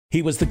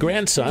He was the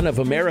grandson of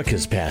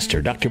America's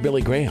pastor, Dr.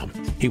 Billy Graham.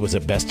 He was a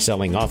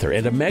best-selling author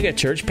and a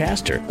megachurch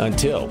pastor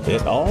until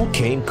it all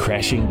came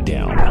crashing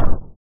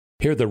down.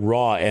 Hear the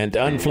raw and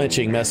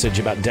unflinching message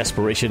about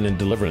desperation and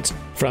deliverance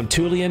from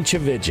Tullian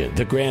Tchividjian,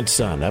 the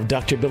grandson of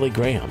Dr. Billy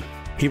Graham.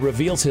 He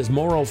reveals his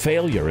moral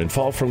failure and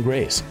fall from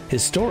grace.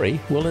 His story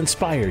will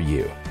inspire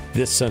you.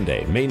 This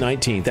Sunday, May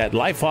 19th at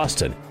Life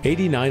Austin,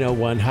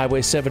 8901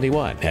 Highway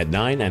 71 at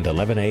 9 and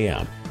 11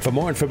 a.m. For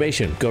more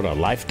information, go to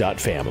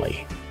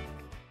life.family.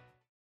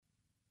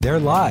 They're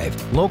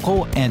live,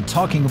 local, and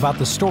talking about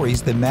the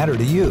stories that matter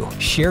to you.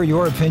 Share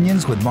your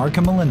opinions with Mark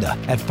and Melinda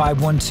at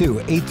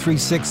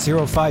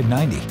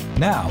 512-836-0590.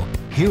 Now,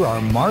 here are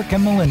Mark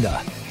and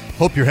Melinda.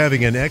 Hope you're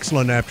having an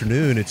excellent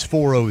afternoon. It's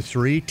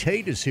 4:03.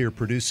 Tate is here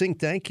producing.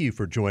 Thank you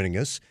for joining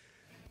us.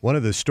 One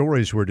of the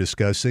stories we're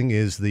discussing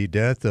is the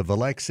death of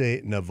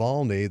Alexei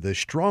Navalny, the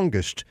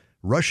strongest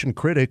Russian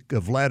critic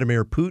of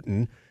Vladimir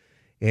Putin.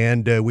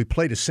 And we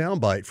played a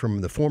soundbite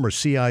from the former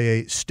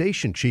CIA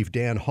station chief,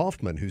 Dan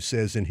Hoffman, who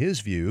says, in his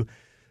view,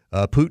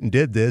 Putin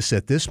did this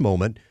at this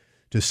moment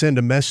to send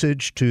a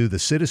message to the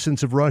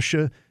citizens of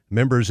Russia,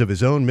 members of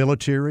his own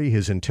military,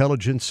 his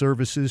intelligence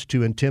services,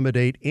 to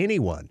intimidate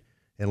anyone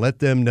and let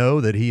them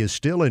know that he is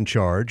still in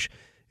charge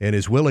and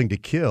is willing to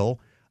kill.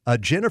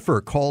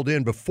 Jennifer called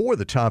in before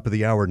the top of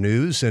the hour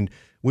news, and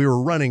we were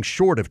running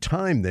short of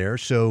time there,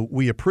 so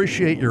we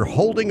appreciate your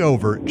holding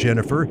over,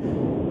 Jennifer.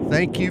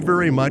 Thank you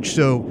very much.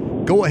 So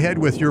go ahead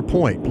with your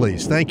point,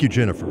 please. Thank you,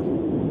 Jennifer. Certainly.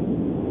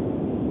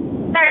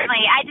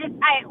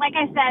 Like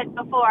I said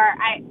before,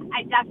 I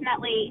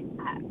definitely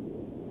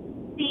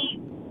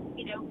see,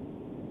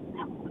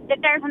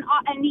 that there's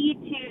a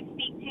need to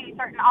speak to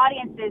certain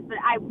audiences, but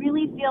I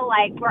really feel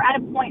like we're at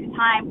a point in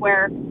time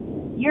where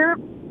your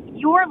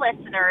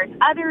listeners,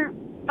 other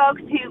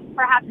folks who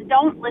perhaps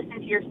don't listen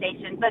to your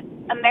station, but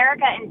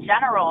America in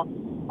general,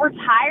 we're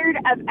tired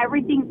of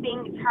everything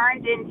being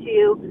turned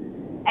into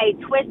a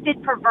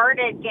twisted,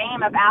 perverted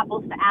game of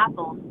apples to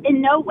apples. In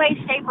no way,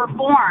 shape, or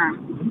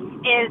form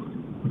is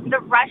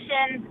the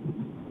Russian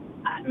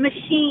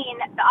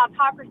machine, the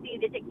autocracy,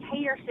 the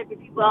dictatorship,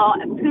 if you will,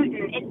 of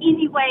Putin in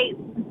any way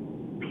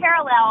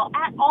parallel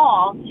at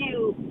all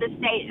to the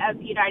state of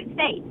the United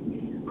States.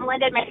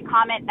 Melinda made a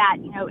comment that,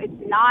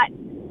 it's not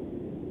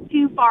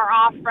too far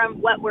off from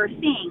what we're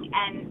seeing.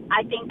 And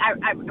I think I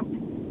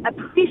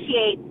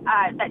appreciate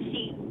that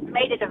she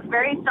made it a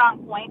very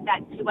strong point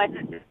that she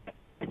wasn't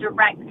a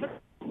direct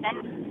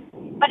person,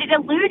 but it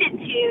alluded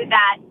to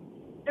that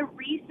the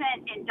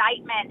recent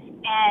indictment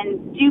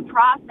and due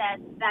process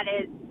that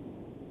is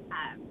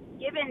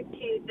given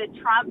to the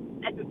Trump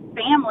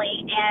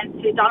family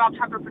and to Donald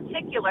Trump in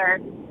particular,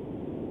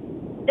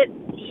 that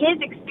his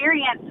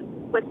experience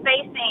with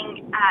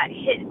facing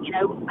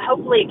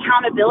hopefully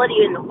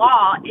accountability in the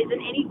law is in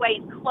any way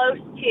close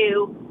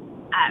to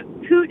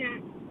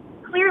Putin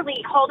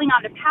clearly holding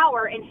on to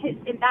power in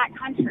that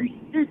country.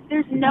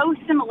 There's no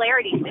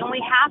similarities, and we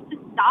have to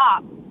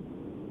stop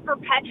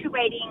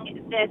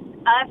perpetuating this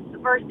us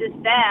versus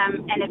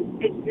them, and if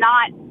it's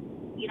not,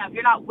 if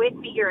you're not with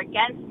me, you're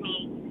against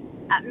me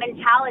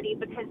mentality,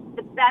 because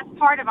the best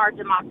part of our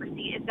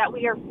democracy is that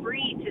we are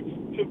free to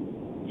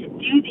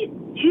do this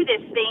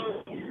thing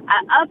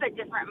of a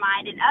different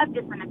mind and of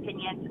different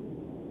opinions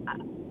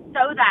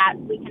so that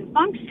we can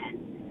function.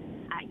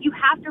 You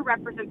have to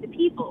represent the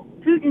people.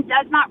 Putin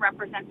does not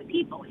represent the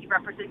people. He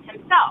represents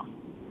himself.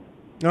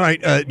 All right,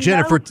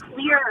 Jennifer.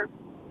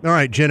 All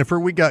right, Jennifer,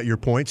 we got your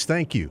points.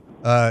 Thank you.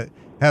 Have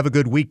a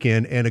good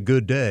weekend and a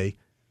good day.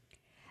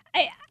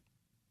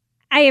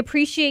 I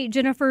appreciate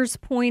Jennifer's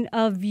point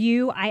of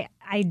view. I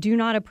do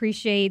not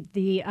appreciate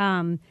the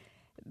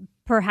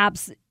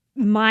perhaps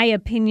my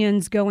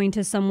opinions going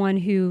to someone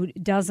who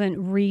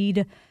doesn't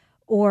read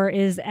or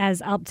is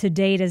as up to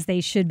date as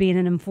they should be in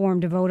an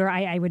informed voter.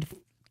 I would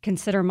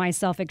consider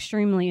myself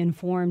extremely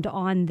informed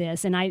on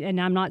this, and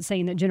I'm not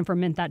saying that Jennifer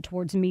meant that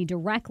towards me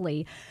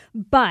directly,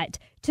 but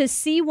to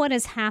see what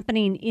is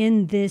happening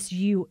in the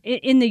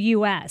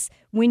U.S.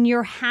 when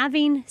you're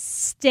having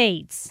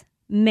states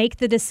make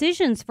the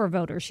decisions for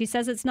voters. She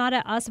says it's not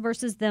a us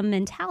versus them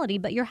mentality,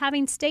 but you're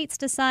having states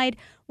decide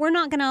we're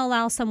not going to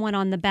allow someone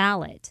on the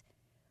ballot.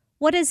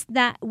 What does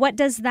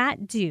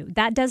that do?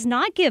 That does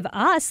not give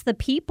us, the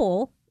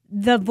people,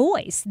 the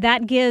voice.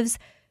 That gives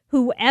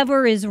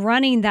whoever is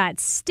running that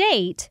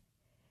state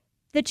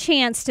the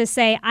chance to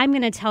say, I'm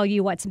going to tell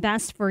you what's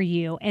best for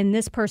you, and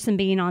this person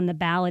being on the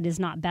ballot is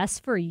not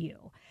best for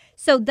you.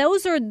 So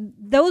those are,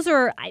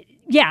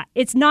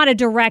 it's not a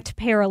direct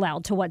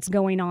parallel to what's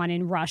going on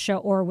in Russia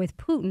or with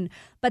Putin,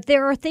 but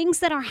there are things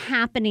that are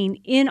happening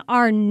in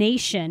our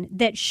nation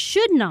that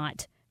should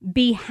not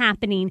be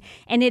happening,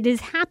 and it is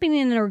happening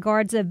in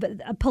regards of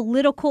a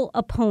political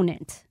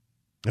opponent.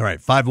 All right,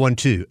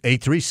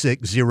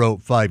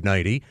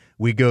 512-836-0590.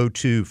 We go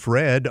to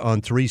Fred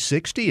on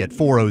 360 at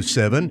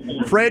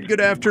 407. Fred,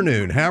 good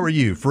afternoon. How are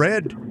you,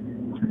 Fred?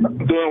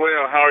 Doing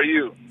well. How are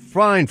you?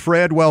 Fine,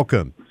 Fred.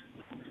 Welcome.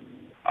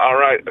 All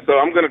right. So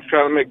I'm going to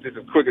try to make this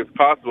as quick as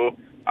possible.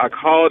 I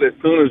called as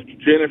soon as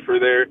Jennifer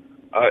there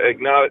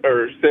acknowledged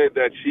or said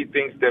that she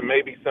thinks that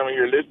maybe some of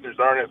your listeners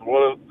aren't as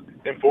well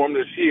informed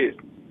as she is.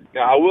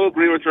 Now, I will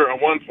agree with her on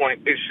one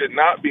point. It should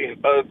not be an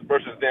us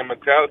versus them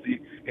mentality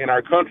in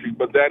our country,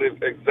 but that is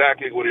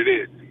exactly what it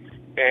is.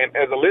 And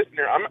as a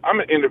listener, I'm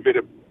an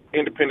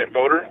independent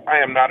voter. I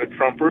am not a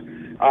Trumper.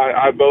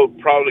 I vote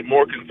probably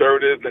more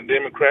conservative than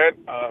Democrat,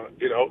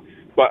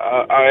 but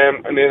I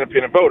am an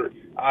independent voter.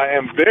 I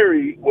am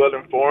very well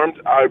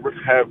informed. I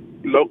have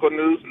local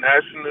news,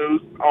 national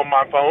news on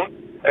my phone,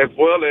 as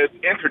well as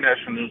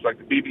international news like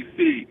the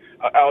BBC,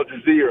 Al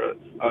Jazeera,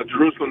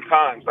 Jerusalem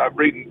Times. I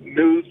read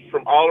news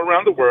from all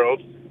around the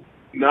world,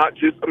 not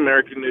just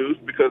American news,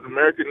 because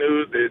American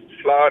news is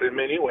flawed in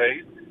many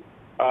ways.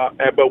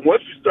 But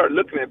once you start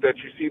looking at that,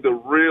 you see the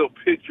real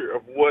picture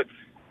of what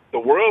the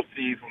world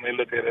sees when they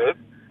look at us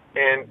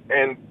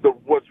and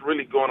what's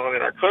really going on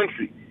in our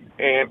country.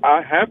 And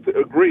I have to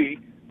agree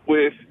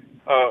with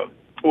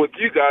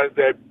you guys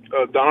that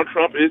Donald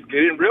Trump is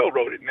getting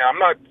railroaded. Now, I'm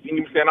not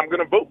even saying I'm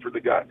going to vote for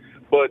the guy,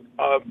 but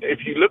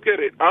if you look at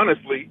it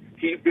honestly,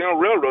 he's being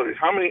railroaded.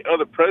 How many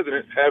other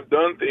presidents have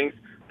done things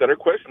that are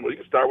questionable? You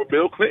can start with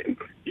Bill Clinton.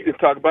 You can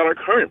talk about our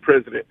current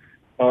president,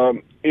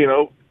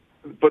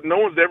 but no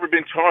one's ever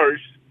been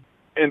charged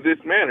in this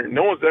manner.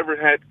 No one's ever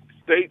had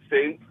states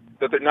say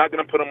that they're not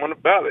going to put them on the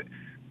ballot.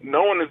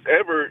 No one has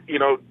ever,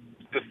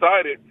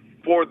 decided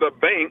for the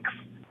banks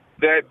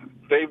that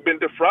they've been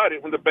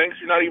defrauded when the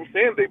banks are not even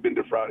saying they've been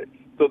defrauded.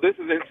 So this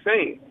is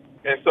insane.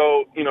 And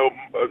so,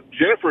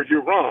 Jennifer,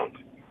 you're wrong.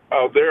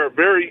 There are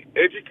very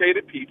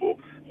educated people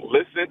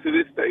listening to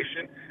this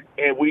station,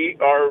 and we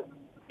are,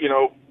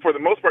 for the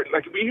most part,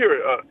 like we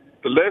hear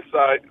the left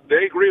side,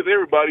 they agree with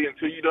everybody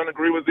until you don't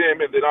agree with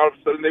them, and then all of a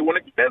sudden they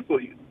want to cancel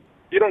you.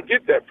 You don't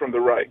get that from the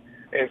right.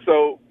 And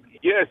so,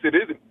 yes, it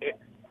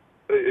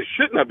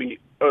should not be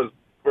us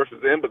versus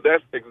them, but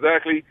that's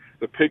exactly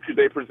the picture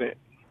they present.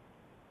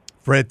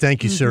 Fred,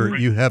 thank you, sir.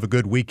 You have a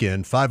good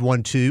weekend.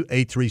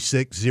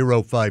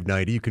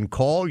 512-836-0590. You can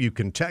call, you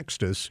can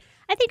text us.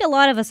 I think a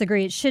lot of us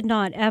agree it should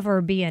not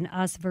ever be an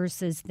us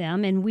versus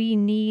them, and we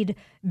need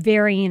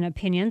varying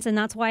opinions, and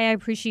that's why I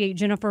appreciate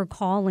Jennifer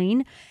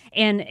calling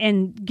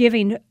and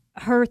giving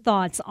her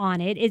thoughts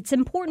on it. It's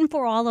important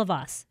for all of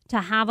us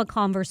to have a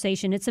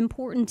conversation. It's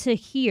important to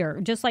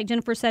hear, just like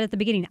Jennifer said at the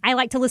beginning. I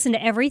like to listen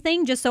to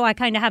everything just so I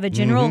kind of have a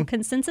general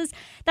consensus.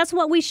 That's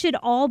what we should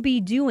all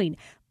be doing.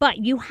 But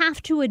you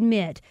have to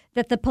admit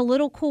that the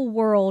political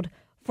world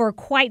for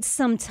quite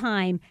some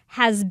time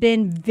has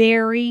been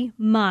very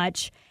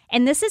much,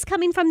 and this is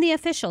coming from the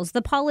officials,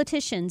 the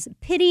politicians,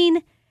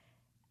 pitting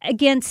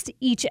against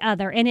each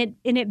other, and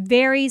it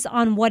varies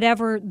on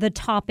whatever the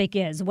topic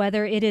is,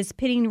 whether it is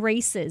pitting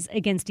races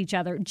against each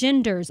other,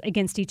 genders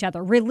against each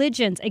other,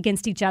 religions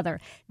against each other.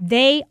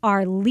 They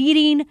are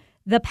leading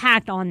the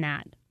pack on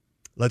that.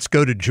 Let's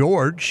go to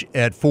George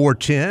at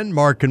 410.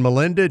 Mark and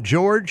Melinda.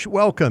 George,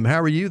 welcome. How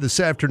are you this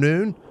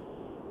afternoon?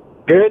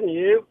 Good, and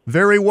you?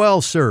 Very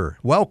well, sir.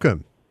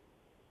 Welcome.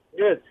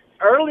 Good.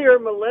 Earlier,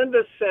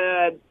 Melinda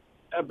said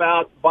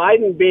about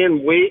Biden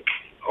being weak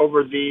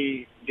over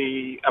the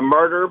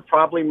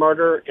probably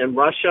murder in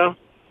Russia.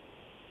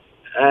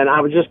 And I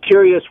was just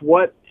curious,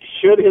 what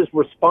should his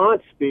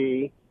response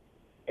be?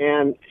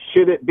 And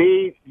should it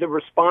be the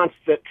response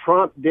that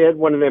Trump did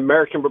when the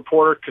American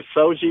reporter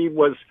Khashoggi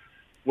was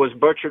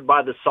butchered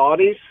by the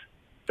Saudis?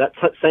 That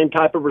same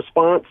type of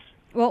response?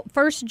 Well,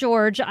 first,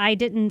 George, I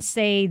didn't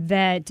say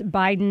that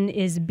Biden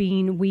is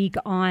being weak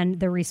on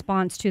the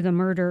response to the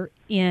murder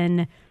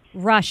in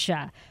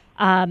Russia.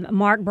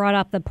 Mark brought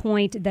up the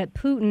point that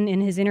Putin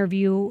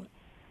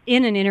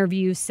in an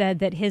interview said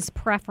that his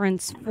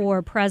preference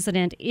for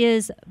president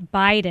is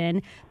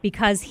Biden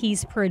because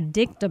he's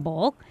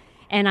predictable.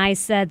 And I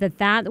said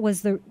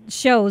that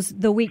shows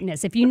the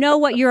weakness. If you know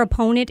what your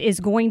opponent is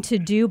going to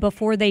do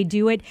before they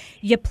do it,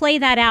 you play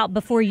that out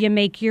before you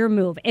make your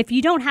move. If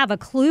you don't have a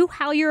clue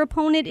how your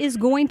opponent is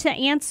going to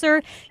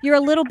answer, you're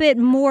a little bit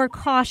more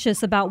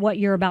cautious about what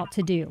you're about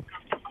to do.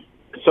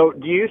 So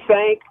do you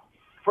think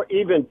for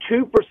even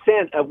 2%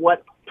 of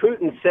what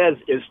Putin says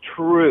is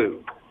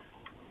true?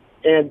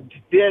 And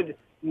did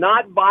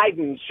not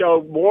Biden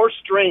show more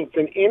strength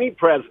than any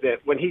president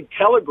when he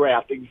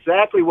telegraphed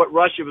exactly what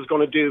Russia was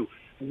going to do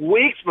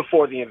weeks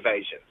before the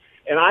invasion?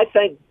 And I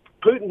think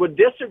Putin would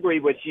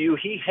disagree with you.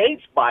 He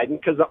hates Biden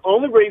because the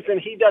only reason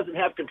he doesn't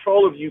have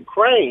control of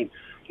Ukraine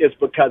is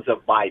because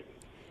of Biden.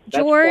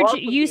 George,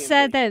 you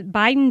said that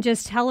Biden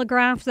just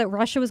telegraphed that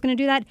Russia was going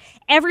to do that.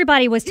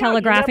 Everybody was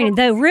telegraphing.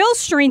 The real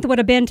strength would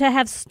have been to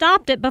have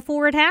stopped it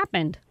before it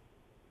happened.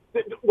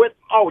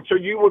 So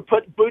you would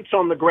put boots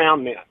on the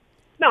ground then?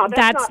 No,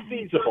 that's not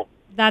feasible.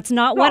 That's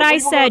not what I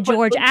said,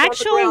 George.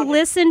 Actually,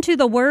 listen to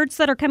the words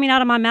that are coming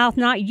out of my mouth,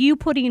 not you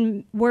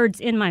putting words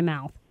in my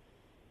mouth.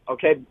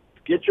 Okay,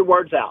 get your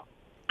words out.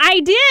 I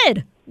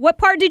did. What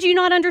part did you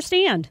not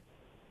understand?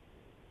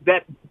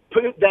 That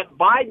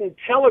Biden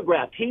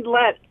telegraphed. He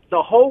let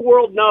the whole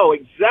world know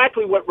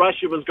exactly what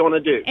Russia was going to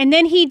do. And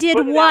then he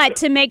did what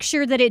to make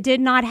sure that it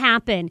did not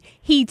happen?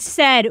 He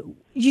said,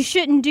 you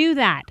shouldn't do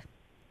that.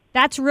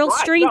 That's real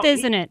strength,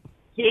 isn't it?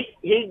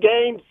 he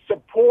gained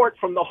support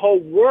from the whole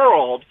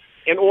world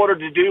in order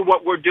to do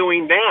what we're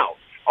doing now.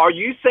 Are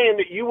you saying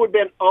that you would have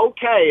been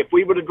okay if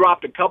we would have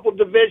dropped a couple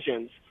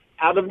divisions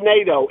out of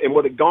NATO and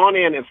would have gone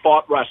in and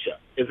fought Russia?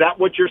 Is that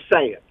what you're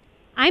saying?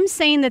 I'm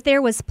saying that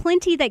there was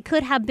plenty that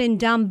could have been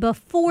done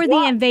before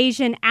the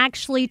invasion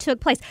actually took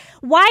place.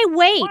 Why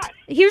wait?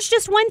 Here's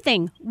just one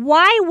thing.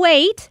 Why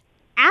wait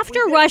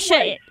after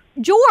Russia?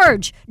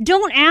 George,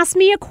 don't ask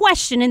me a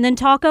question and then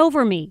talk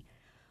over me.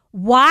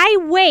 Why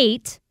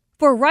wait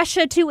for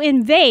Russia to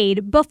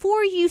invade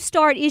before you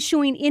start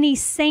issuing any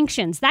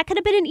sanctions? That could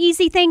have been an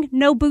easy thing.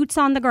 No boots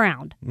on the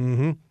ground.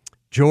 Mm-hmm.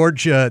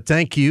 George,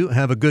 thank you.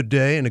 Have a good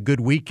day and a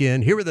good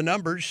weekend. Here are the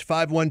numbers,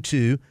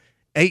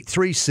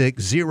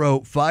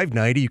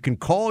 512-836-0590. You can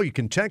call, you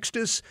can text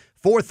us,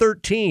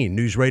 413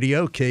 News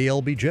Radio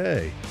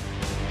KLBJ.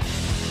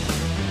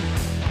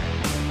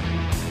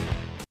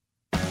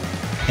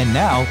 And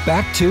now,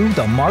 back to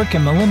the Mark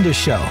and Melinda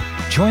Show.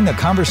 Join the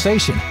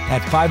conversation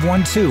at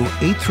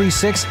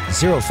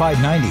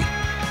 512-836-0590.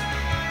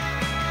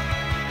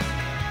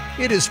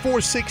 It is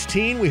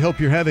 4:16. We hope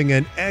you're having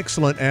an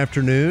excellent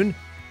afternoon.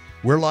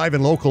 We're live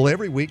and local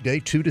every weekday,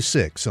 2 to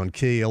 6 on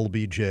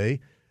KLBJ.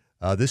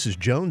 This is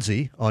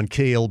Jonesy on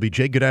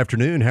KLBJ. Good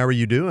afternoon. How are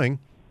you doing?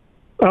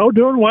 Oh,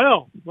 doing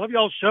well. Love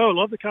y'all's show.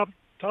 Love the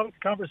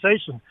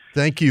conversation.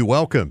 Thank you.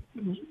 Welcome.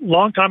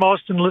 Long-time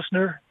Austin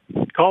listener.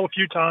 Call a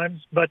few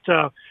times. But,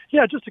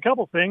 just a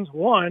couple things.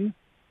 One,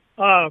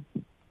 I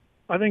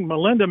think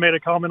Melinda made a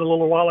comment a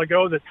little while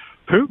ago that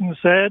Putin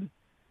said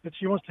that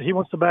he wants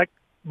to back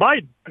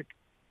Biden.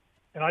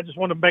 And I just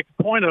want to make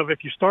the point of,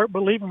 if you start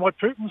believing what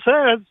Putin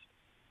says,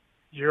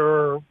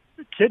 you're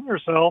kidding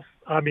yourself.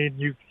 I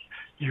mean,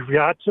 you've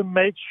got to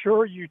make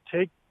sure you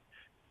take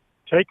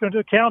into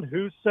account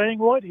who's saying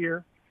what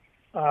here.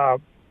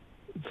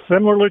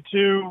 Similarly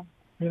to,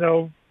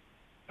 and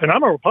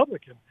I'm a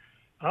Republican.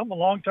 I'm a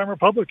long-time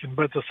Republican,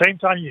 but at the same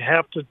time, you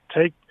have to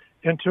take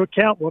into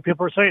account what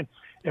people are saying.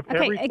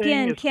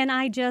 Can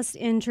I just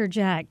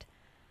interject?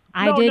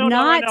 I did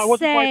not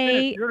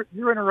say...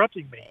 You're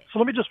interrupting me. So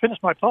let me just finish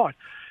my thought.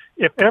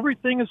 If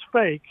everything is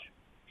fake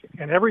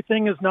and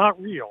everything is not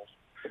real,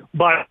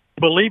 but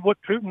believe what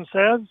Putin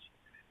says,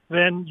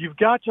 then you've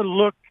got to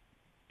look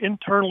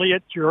internally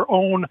at your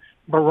own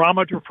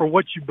barometer for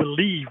what you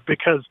believe,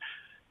 because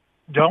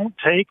don't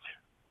take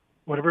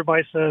what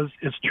everybody says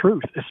is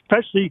truth,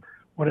 especially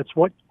when it's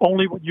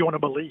only what you want to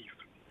believe.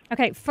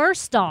 Okay,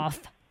 first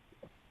off,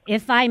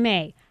 if I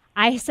may,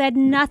 I said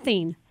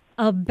nothing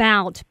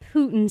about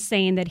Putin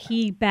saying that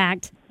he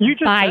backed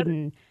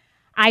Biden.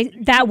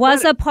 That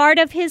was a part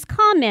of his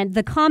comment.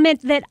 The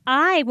comment that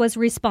I was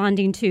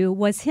responding to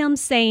was him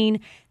saying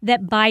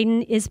that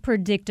Biden is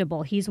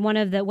predictable. He's one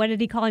of the, what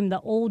did he call him, the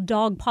old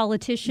dog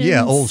politicians?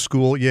 Yeah, old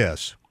school,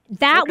 yes.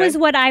 That was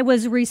what I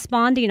was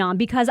responding on,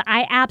 because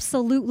I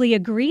absolutely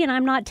agree, and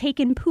I'm not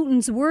taking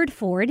Putin's word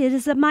for it. It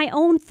is my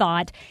own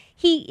thought.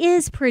 He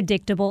is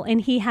predictable,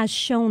 and he has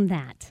shown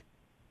that.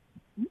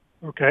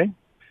 Okay.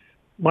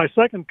 My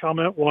second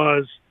comment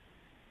was,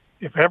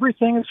 if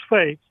everything is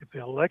fake, if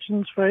the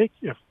election's fake,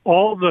 if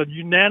all the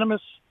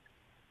unanimous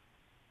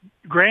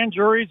grand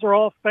juries are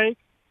all fake,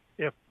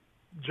 if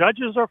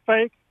judges are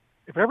fake,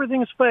 if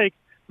everything is fake,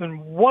 then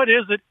what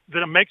is it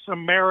that makes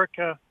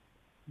America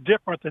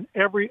different than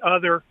every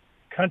other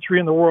country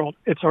in the world?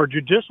 It's our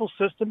judicial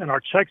system and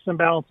our checks and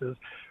balances.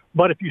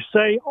 But if you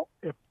say,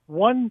 if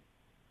one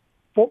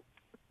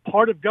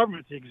part of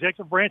government, the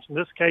executive branch, in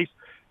this case,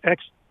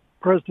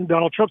 ex-President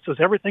Donald Trump, says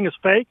everything is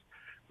fake,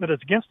 that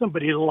it's against him,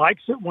 but he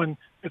likes it when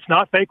it's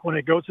not fake, when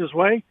it goes his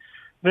way,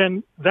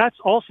 then that's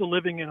also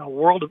living in a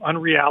world of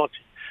unreality.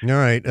 All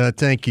right.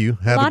 Thank you.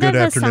 Have a good afternoon. A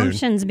lot of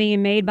assumptions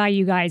being made by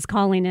you guys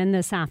calling in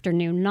this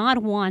afternoon.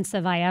 Not once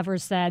have I ever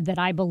said that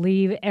I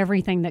believe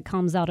everything that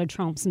comes out of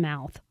Trump's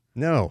mouth.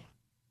 No.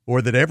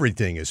 Or that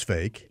everything is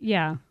fake.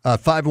 Yeah.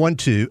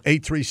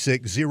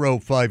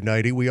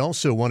 512-836-0590. We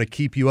also want to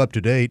keep you up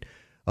to date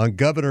on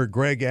Governor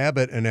Greg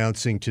Abbott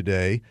announcing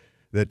today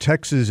that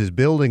Texas is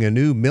building a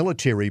new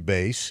military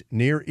base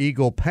near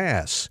Eagle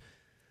Pass.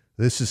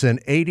 This is an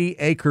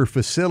 80-acre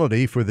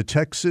facility for the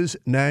Texas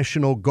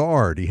National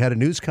Guard. He had a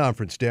news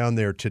conference down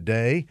there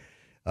today.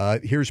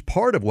 Here's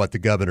part of what the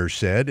governor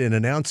said in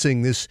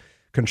announcing this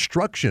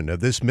construction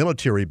of this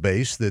military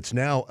base that's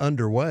now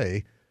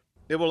underway.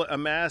 It will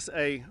amass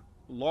a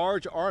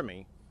large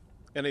army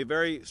in a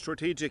very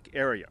strategic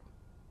area.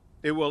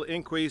 It will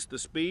increase the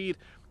speed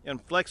and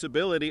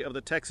flexibility of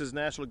the Texas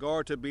National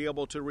Guard to be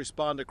able to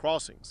respond to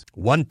crossings.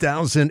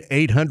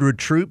 1,800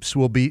 troops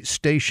will be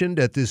stationed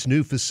at this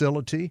new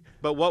facility.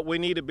 But what we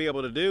need to be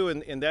able to do,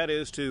 and that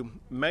is to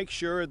make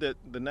sure that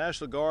the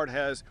National Guard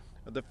has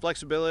the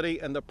flexibility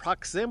and the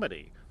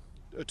proximity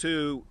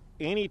to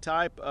any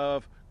type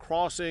of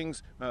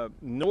crossings,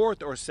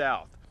 north or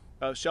south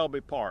of Shelby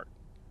Park,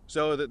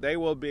 so that they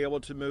will be able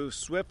to move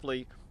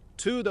swiftly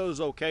to those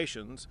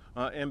locations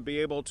and be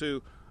able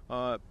to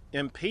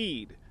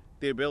impede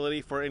the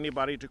ability for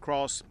anybody to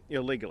cross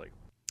illegally.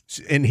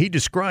 And he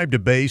described a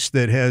base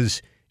that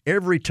has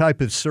every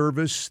type of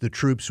service the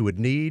troops would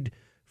need,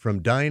 from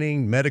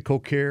dining, medical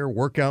care,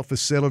 workout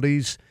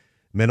facilities,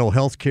 mental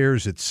health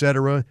cares,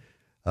 etc.,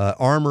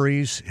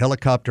 armories,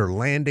 helicopter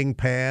landing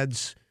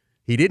pads.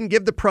 He didn't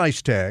give the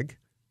price tag.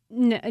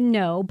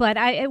 No, but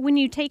when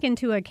you take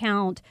into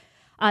account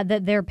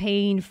that they're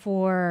paying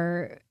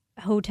for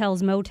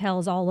hotels,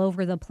 motels all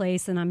over the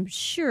place, and I'm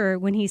sure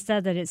when he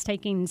said that it's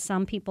taking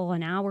some people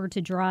an hour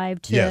to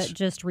drive to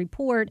just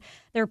report,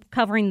 they're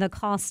covering the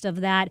cost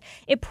of that.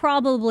 It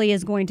probably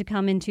is going to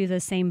come into the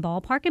same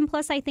ballpark. And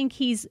plus, I think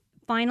he's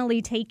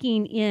finally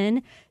taking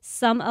in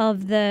some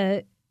of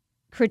the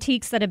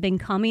critiques that have been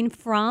coming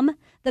from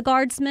the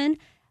guardsmen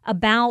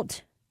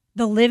about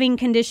the living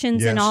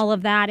conditions and all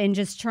of that, and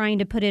just trying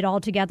to put it all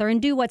together and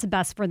do what's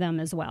best for them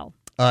as well.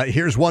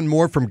 Here's one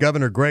more from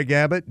Governor Greg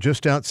Abbott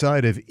just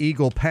outside of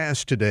Eagle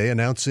Pass today,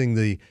 announcing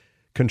the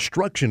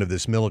construction of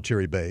this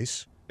military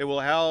base. It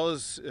will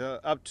house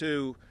up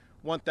to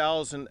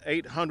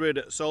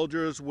 1,800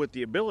 soldiers with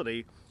the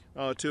ability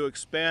to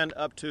expand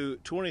up to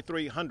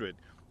 2,300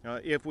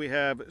 if we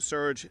have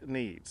surge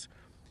needs.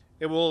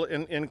 It will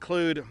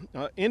include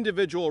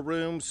individual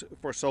rooms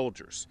for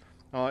soldiers.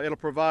 It'll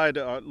provide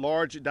a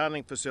large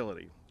dining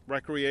facility,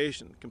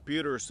 recreation,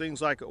 computers,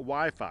 things like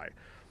Wi-Fi.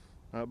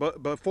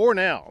 But for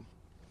now,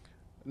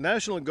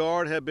 National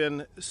Guard have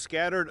been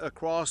scattered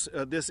across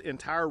this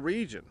entire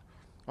region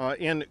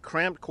in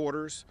cramped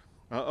quarters,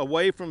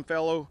 away from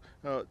fellow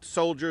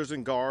soldiers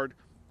and guard,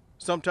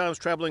 sometimes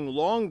traveling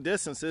long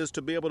distances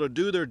to be able to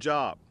do their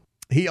job.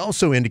 He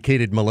also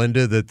indicated,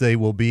 Melinda, that they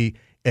will be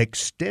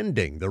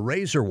extending the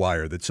razor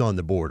wire that's on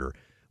the border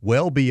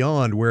well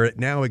beyond where it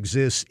now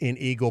exists in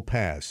Eagle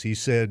Pass. He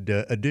said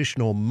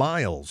additional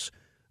miles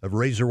of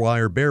razor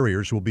wire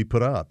barriers will be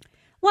put up.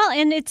 Well,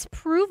 and it's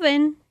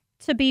proven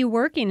to be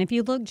working. If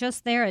you look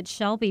just there at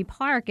Shelby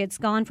Park, it's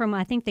gone from,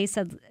 I think they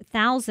said,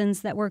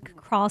 thousands that were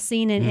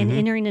crossing and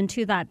entering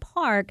into that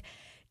park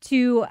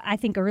to, I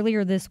think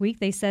earlier this week,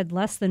 they said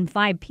less than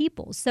 5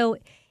 people. So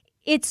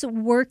it's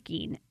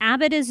working.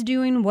 Abbott is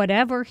doing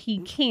whatever he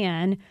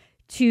can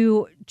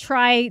to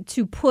try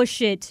to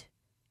push it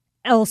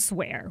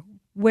elsewhere,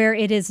 where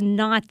it is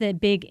not the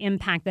big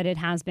impact that it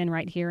has been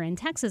right here in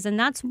Texas. And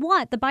that's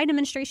what the Biden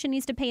administration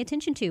needs to pay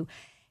attention to.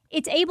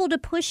 It's able to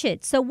push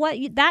it. So what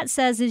that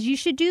says is you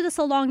should do this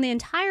along the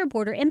entire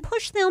border and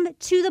push them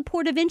to the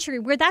port of entry,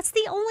 where that's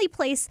the only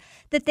place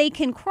that they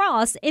can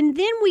cross. And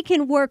then we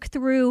can work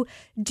through,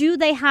 do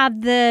they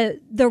have the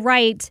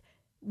right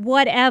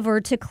whatever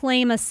to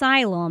claim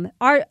asylum?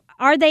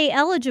 Are they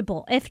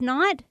eligible? If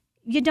not,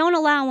 you don't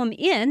allow them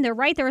in. They're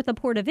right there at the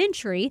port of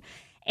entry.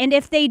 And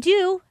if they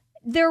do,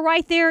 they're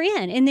right there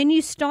in. And then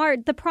you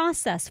start the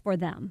process for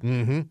them.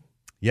 Mm-hmm.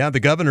 Yeah,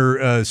 the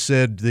governor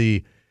said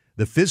the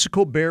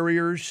physical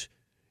barriers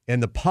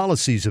and the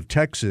policies of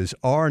Texas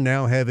are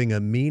now having a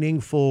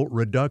meaningful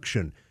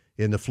reduction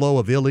in the flow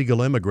of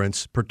illegal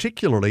immigrants,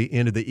 particularly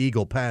into the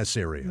Eagle Pass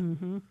area,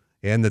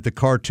 and that the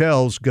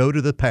cartels go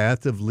to the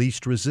path of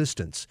least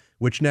resistance,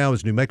 which now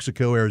is New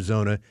Mexico,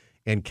 Arizona,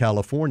 and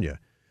California.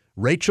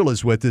 Rachel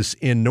is with us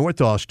in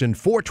North Austin,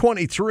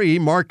 423,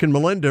 Mark and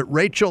Melinda.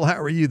 Rachel, how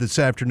are you this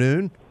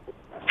afternoon?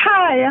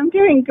 Hi, I'm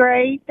doing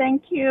great.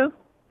 Thank you.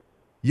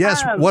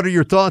 Yes, what are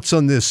your thoughts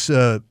on this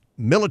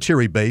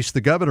military base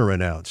the governor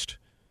announced?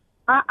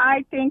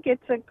 I think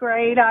it's a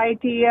great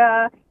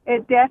idea.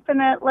 It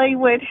definitely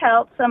would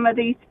help some of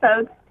these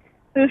folks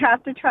who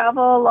have to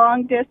travel a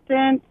long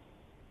distance.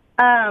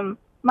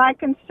 My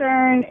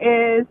concern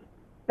is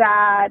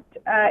that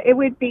it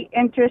would be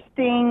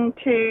interesting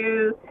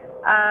to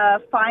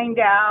find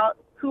out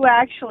who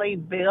actually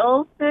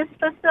builds this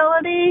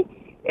facility.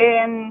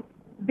 And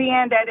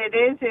being that it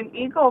is in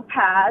Eagle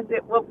Pass,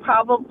 it will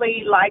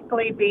probably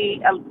likely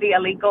be the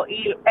illegal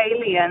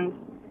aliens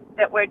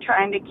that we're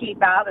trying to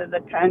keep out of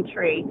the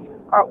country,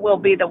 or will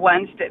be the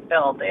ones that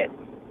build it.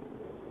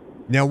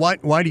 Now,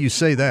 why do you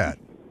say that?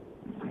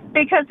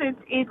 Because it's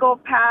Eagle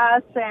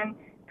Pass, and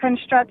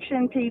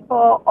construction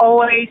people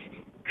always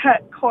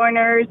cut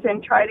corners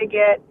and try to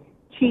get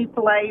cheap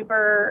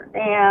labor.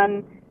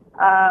 And,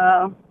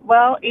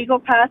 Eagle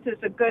Pass is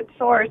a good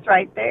source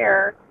right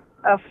there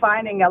of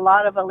finding a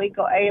lot of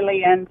illegal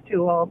aliens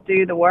who will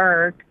do the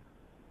work.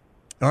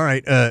 All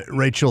right,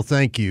 Rachel,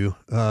 thank you.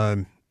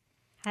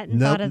 Hadn't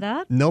thought of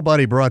that.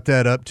 Nobody brought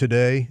that up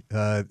today.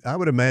 I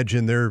would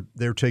imagine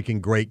they're taking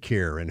great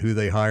care in who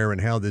they hire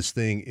and how this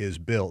thing is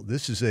built.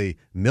 This is a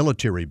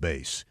military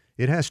base.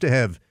 It has to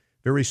have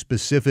very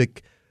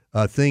specific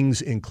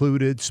things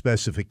included,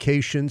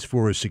 specifications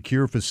for a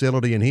secure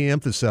facility, and he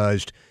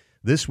emphasized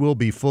this will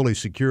be fully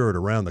secured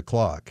around the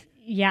clock.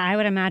 Yeah, I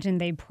would imagine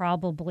they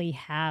probably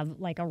have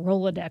like a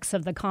Rolodex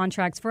of the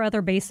contracts for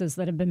other bases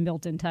that have been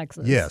built in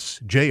Texas. Yes.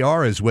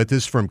 JR is with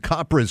us from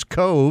Copperas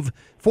Cove,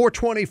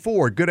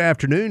 424. Good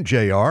afternoon,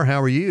 JR.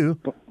 How are you?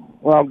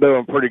 Well, I'm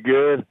doing pretty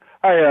good.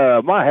 Hey,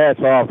 my hat's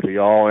off to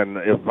y'all, and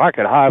if I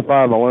could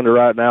high-five Melinda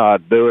right now,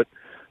 I'd do it.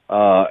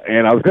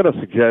 And I was going to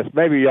suggest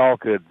maybe y'all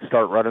could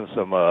start running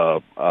some,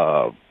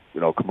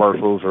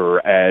 commercials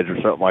or ads or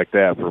something like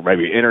that for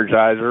maybe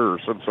Energizer or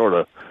some sort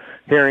of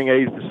hearing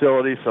aid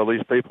facility so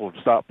these people would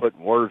stop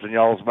putting words in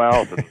y'all's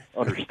mouth and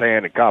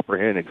understand and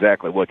comprehend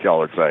exactly what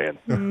y'all are saying.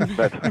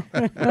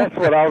 That's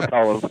what I was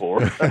calling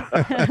for.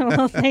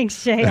 Well,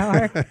 thanks,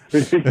 JR.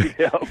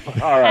 Yeah.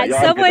 All right.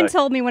 Someone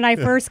told me when I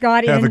first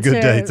got Have a good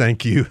day.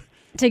 Thank you.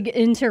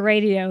 Into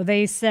radio,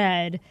 they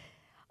said,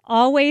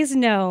 always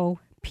know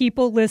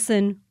people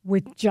listen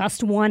with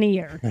just one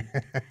ear.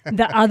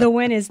 The other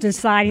one is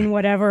deciding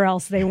whatever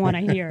else they want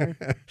to hear.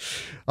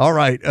 All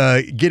right.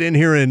 Get in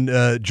here and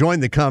join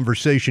the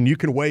conversation. You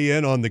can weigh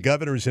in on the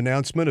governor's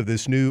announcement of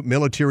this new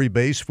military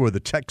base for the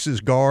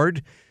Texas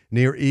Guard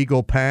near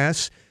Eagle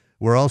Pass.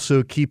 We're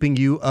also keeping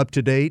you up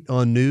to date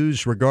on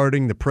news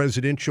regarding the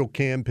presidential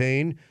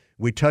campaign.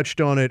 We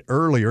touched on it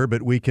earlier,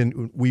 but we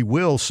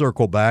will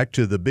circle back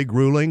to the big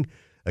ruling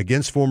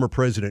against former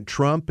President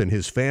Trump and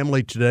his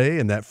family today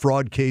and that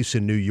fraud case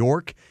in New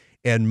York,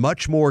 and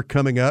much more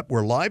coming up.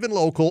 We're live and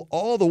local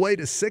all the way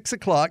to 6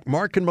 o'clock.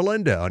 Mark and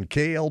Melinda on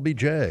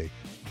KLBJ.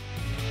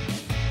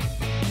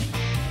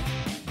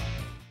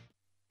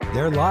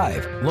 They're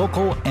live,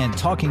 local, and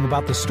talking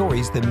about the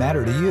stories that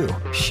matter to you.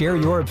 Share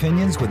your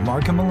opinions with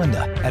Mark and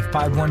Melinda at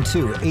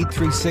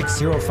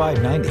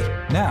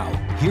 512-836-0590. Now,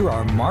 here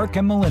are Mark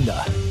and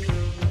Melinda.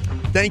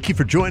 Thank you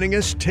for joining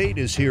us. Tate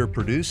is here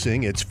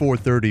producing. It's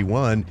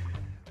 4:31.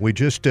 We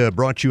just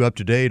brought you up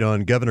to date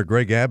on Governor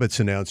Greg Abbott's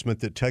announcement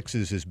that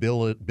Texas is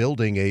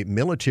building a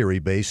military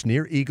base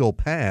near Eagle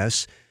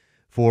Pass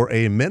for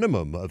a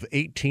minimum of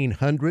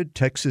 1,800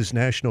 Texas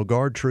National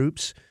Guard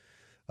troops.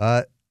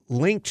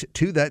 Linked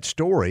to that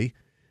story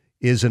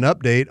is an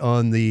update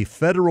on the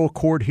federal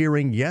court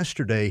hearing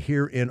yesterday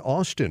here in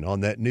Austin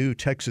on that new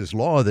Texas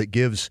law that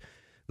gives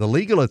the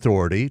legal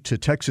authority to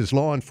Texas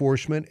law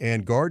enforcement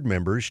and Guard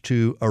members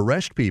to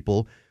arrest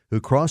people who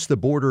cross the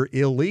border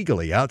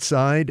illegally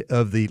outside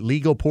of the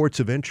legal ports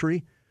of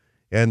entry.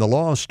 And the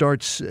law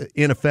starts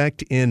in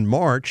effect in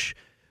March.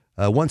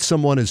 Once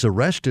someone is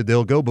arrested,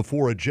 they'll go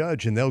before a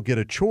judge and they'll get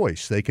a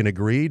choice. They can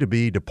agree to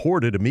be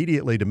deported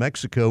immediately to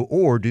Mexico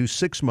or do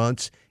 6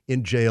 months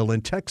in jail in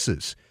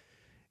Texas.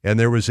 And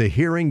there was a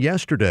hearing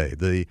yesterday.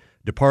 The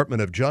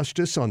Department of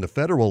Justice on the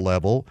federal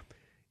level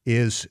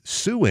is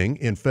suing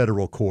in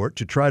federal court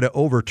to try to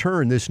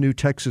overturn this new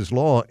Texas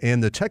law.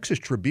 And the Texas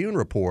Tribune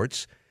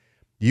reports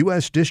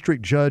U.S.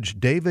 District Judge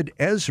David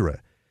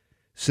Ezra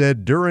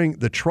said during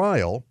the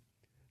trial,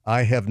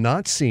 I have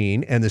not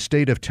seen, and the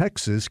state of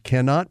Texas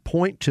cannot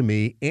point to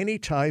me, any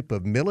type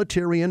of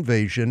military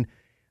invasion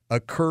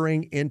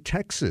occurring in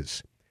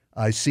Texas.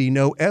 I see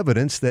no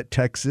evidence that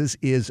Texas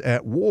is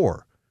at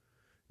war.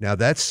 Now,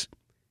 that's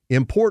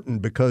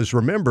important because,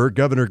 remember,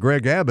 Governor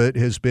Greg Abbott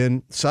has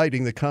been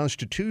citing the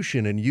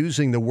Constitution and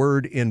using the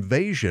word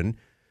invasion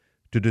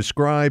to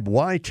describe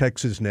why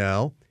Texas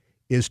now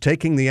is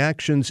taking the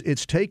actions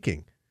it's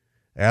taking.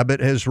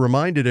 Abbott has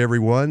reminded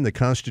everyone the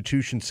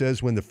Constitution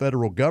says when the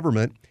federal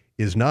government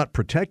is not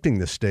protecting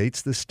the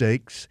states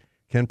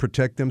can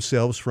protect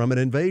themselves from an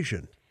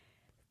invasion.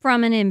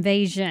 From an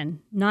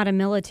invasion, not a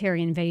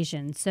military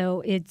invasion.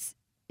 So it's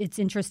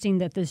interesting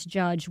that this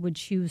judge would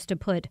choose to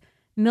put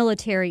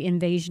military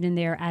invasion in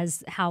there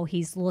as how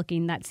he's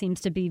looking. That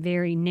seems to be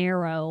very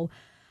narrow,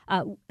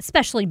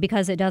 especially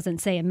because it doesn't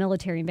say a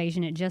military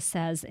invasion. It just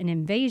says an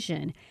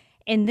invasion.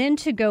 And then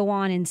to go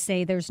on and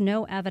say there's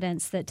no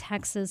evidence that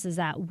Texas is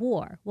at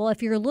war. Well,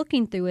 if you're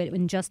looking through it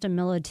in just a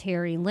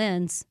military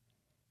lens,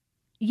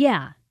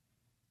 yeah.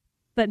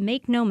 But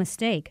make no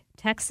mistake,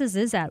 Texas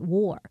is at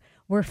war.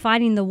 We're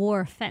fighting the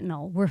war of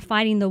fentanyl. We're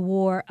fighting the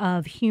war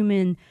of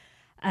human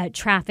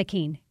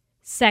trafficking,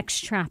 sex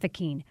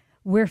trafficking.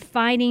 We're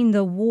fighting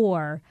the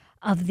war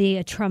of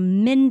the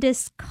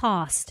tremendous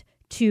cost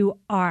to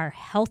our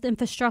health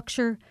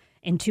infrastructure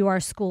and to our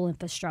school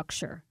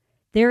infrastructure.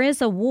 There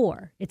is a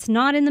war. It's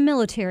not in the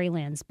military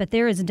lens, but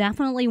there is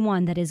definitely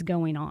one that is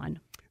going on.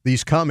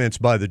 These comments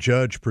by the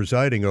judge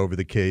presiding over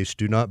the case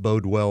do not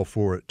bode well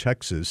for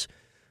Texas.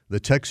 The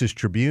Texas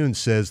Tribune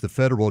says the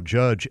federal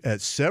judge at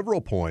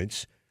several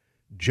points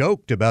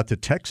joked about the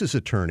Texas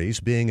attorneys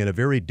being in a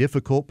very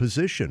difficult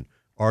position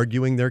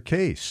arguing their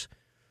case.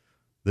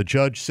 The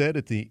judge said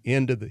at the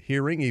end of the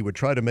hearing he would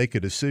try to make a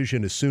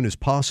decision as soon as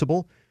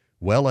possible,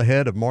 well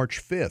ahead of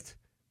March 5th,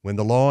 when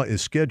the law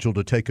is scheduled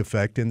to take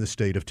effect in the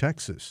state of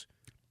Texas.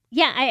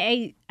 Yeah,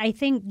 I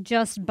think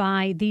just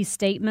by these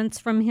statements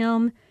from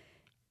him,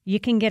 you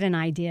can get an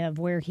idea of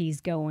where he's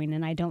going,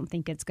 and I don't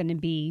think it's going to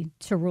be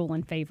to rule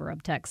in favor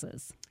of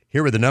Texas.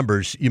 Here are the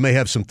numbers. You may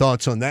have some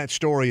thoughts on that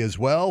story as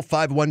well.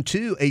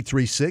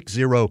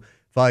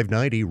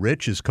 512-836-0590.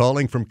 Rich is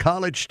calling from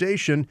College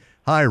Station.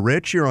 Hi,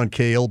 Rich. You're on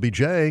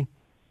KLBJ.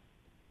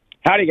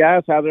 Howdy,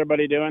 guys. How's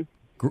everybody doing?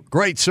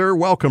 Great, sir.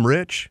 Welcome,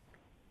 Rich.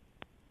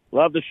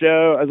 Love the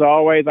show, as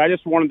always. I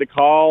just wanted to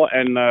call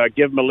and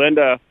give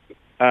Melinda,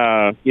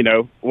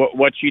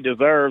 what she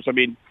deserves. I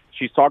mean,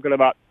 she's talking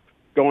about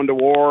going to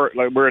war,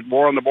 like we're at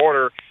war on the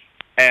border,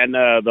 and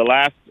the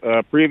last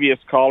previous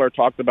caller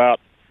talked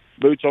about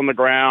boots on the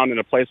ground in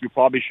a place we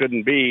probably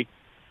shouldn't be.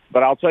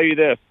 But I'll tell you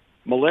this,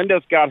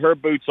 Melinda's got her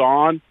boots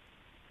on.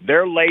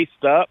 They're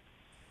laced up,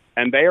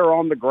 and they are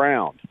on the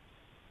ground.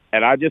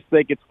 And I just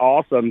think it's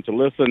awesome to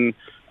listen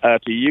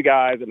to you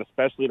guys and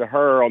especially to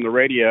her on the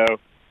radio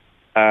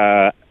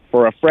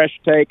for a fresh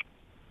take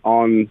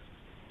on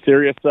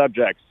serious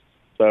subjects.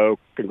 So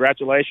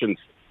congratulations.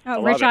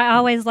 Oh, Rich, I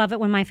always love it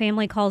when my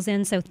family calls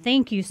in, so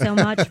thank you so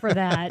much for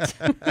that.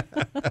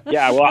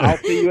 Yeah, well, I'll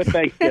see you at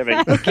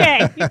Thanksgiving.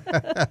 Okay.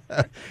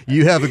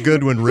 You have a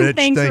good one, Rich.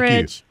 Thanks, Thank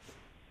Rich.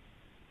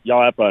 You.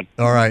 Y'all have fun.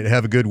 All right,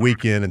 have a good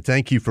weekend, and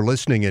thank you for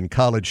listening in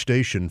College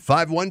Station.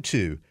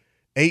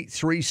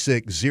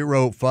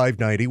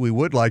 512-836-0590. We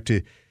would like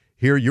to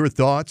hear your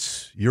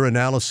thoughts, your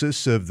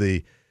analysis of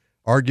the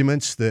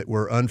arguments that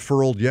were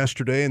unfurled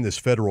yesterday in this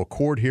federal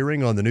court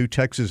hearing on the new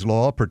Texas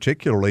law,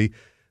 particularly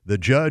the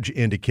judge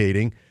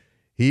indicating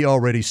he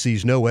already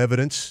sees no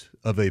evidence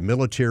of a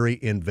military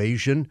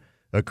invasion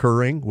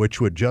occurring,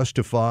 which would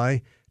justify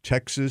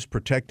Texas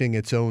protecting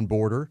its own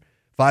border.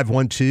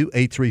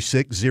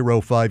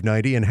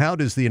 512-836-0590. And how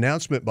does the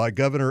announcement by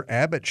Governor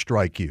Abbott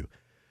strike you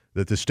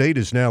that the state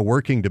is now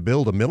working to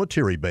build a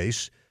military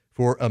base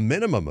for a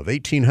minimum of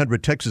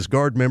 1,800 Texas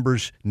Guard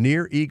members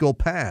near Eagle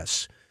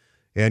Pass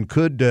and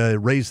could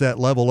raise that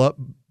level up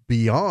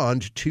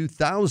beyond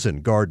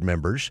 2,000 Guard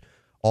members,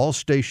 all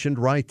stationed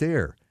right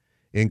there,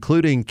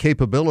 including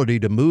capability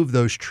to move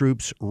those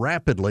troops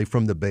rapidly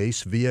from the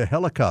base via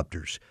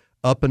helicopters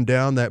up and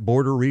down that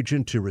border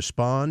region to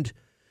respond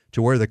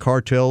to where the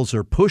cartels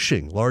are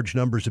pushing large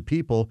numbers of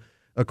people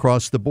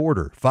across the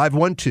border.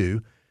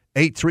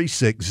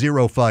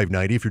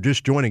 512-836-0590. If you're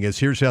just joining us,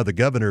 here's how the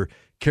governor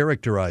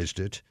characterized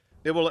it.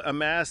 It will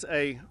amass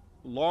a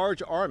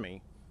large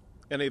army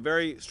in a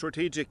very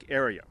strategic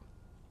area.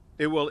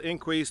 It will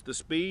increase the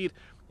speed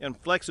and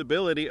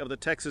flexibility of the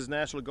Texas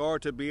National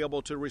Guard to be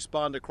able to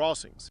respond to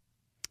crossings.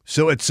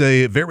 So it's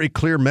a very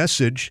clear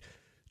message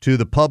to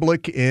the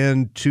public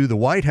and to the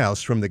White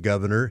House from the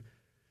governor.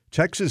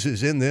 Texas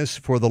is in this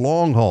for the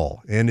long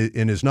haul and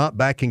is not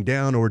backing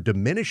down or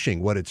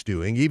diminishing what it's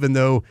doing, even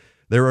though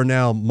there are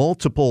now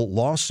multiple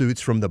lawsuits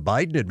from the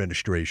Biden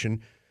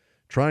administration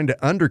trying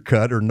to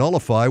undercut or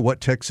nullify what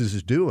Texas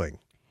is doing.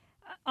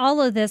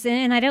 All of this,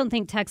 and I don't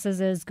think Texas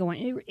is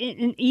going,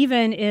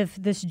 even if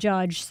this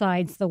judge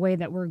sides the way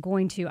that we're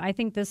going to, I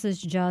think this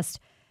is just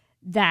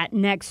that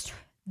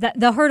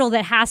the hurdle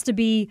that has to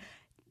be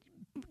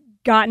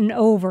gotten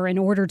over in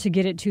order to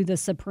get it to the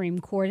Supreme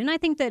Court. And I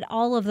think that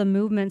all of the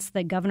movements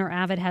that Governor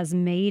Abbott has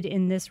made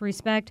in this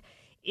respect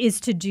is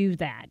to do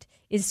that,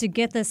 is to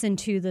get this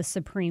into the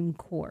Supreme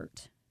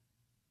Court.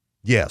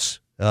 Yes,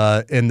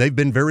 and they've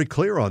been very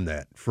clear on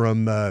that,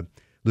 from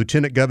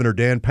Lieutenant Governor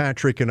Dan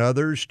Patrick and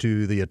others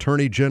to the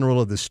Attorney General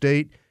of the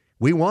state.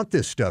 We want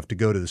this stuff to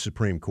go to the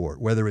Supreme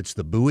Court, whether it's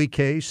the Bowie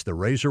case, the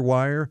razor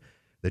wire,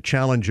 the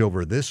challenge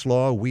over this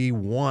law. We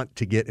want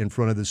to get in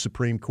front of the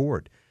Supreme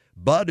Court.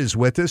 Bud is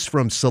with us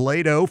from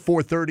Salado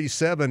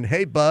 437.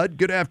 Hey, Bud,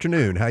 good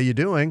afternoon. How you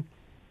doing?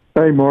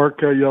 Hey, Mark.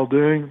 How y'all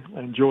doing?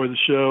 I enjoy the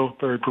show.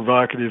 Very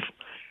provocative.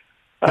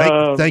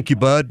 Thank you,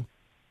 Bud.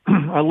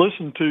 I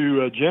listened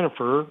to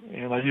Jennifer,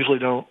 and I usually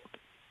don't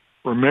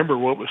remember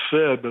what was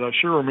said, but I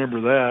sure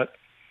remember that.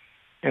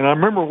 And I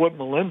remember what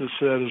Melinda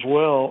said as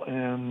well.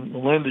 And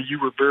Melinda, you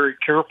were very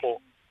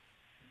careful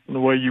in the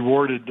way you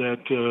worded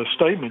that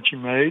statement you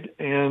made.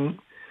 And,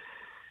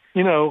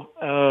 you know,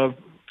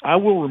 I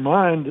will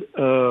remind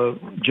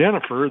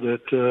Jennifer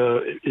that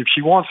if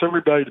she wants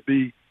everybody to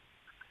be,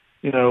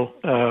 you know,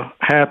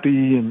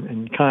 happy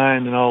and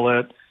kind and all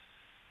that,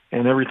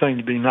 and everything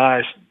to be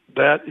nice,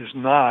 that is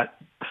not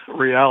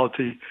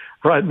reality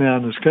right now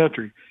in this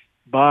country.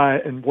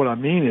 And what I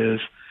mean is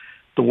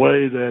the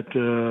way that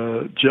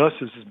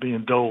justice is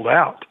being doled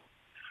out.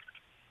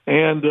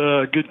 And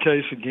a good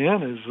case,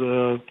 again, is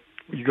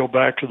you go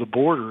back to the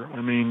border.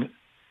 I mean,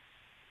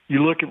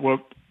 you look at what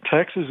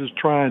Texas is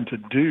trying to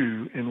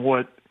do and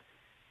what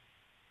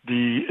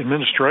the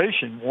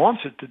administration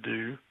wants it to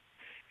do.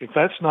 If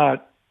that's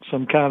not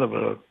some kind of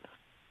a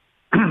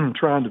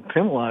trying to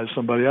penalize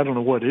somebody, I don't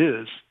know what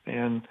is.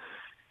 And,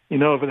 you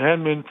know, if it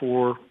hadn't been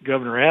for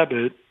Governor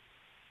Abbott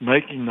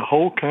making the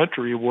whole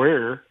country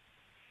aware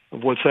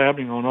of what's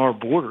happening on our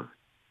border,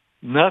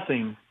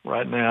 nothing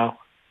right now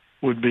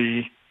would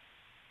be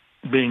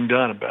being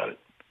done about it.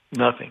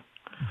 Nothing.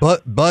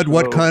 But Bud,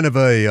 what kind of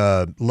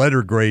a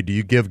letter grade do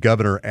you give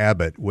Governor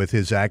Abbott with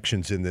his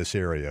actions in this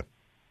area?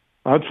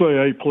 I'd say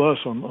A+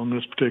 on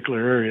this particular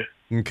area.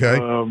 Okay.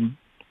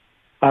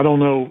 I don't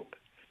know.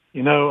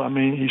 You know, I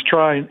mean, he's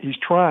trying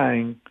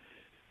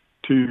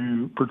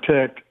to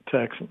protect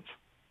Texans.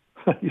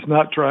 He's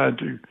not trying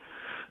to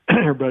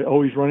everybody,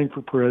 he's running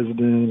for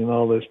president and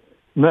all this.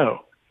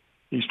 No,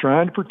 he's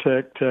trying to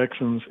protect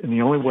Texans in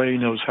the only way he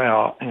knows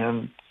how.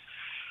 And,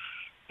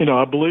 you know,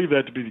 I believe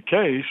that to be the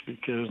case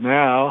because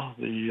now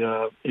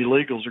the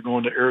illegals are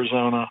going to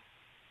Arizona,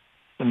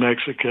 New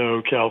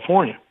Mexico,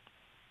 California.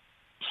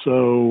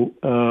 So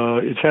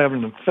it's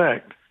having an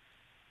effect.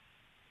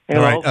 And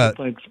all I right,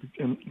 also think,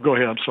 go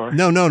ahead, I'm sorry.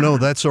 No,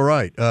 that's all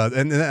right.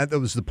 And that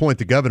was the point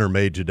the governor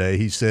made today.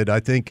 He said, I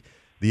think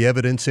the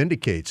evidence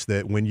indicates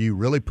that when you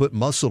really put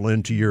muscle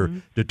into your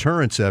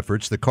deterrence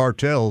efforts, the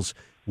cartels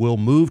will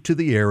move to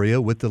the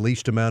area with the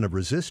least amount of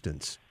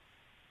resistance.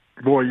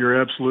 Boy,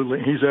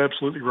 he's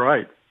absolutely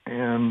right.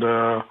 And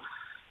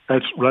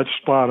that's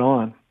spot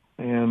on.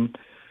 And,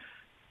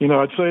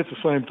 I'd say it's the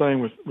same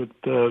thing with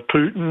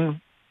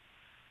Putin,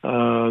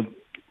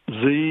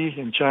 Xi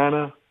in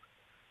China,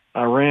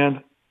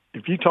 Iran.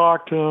 If you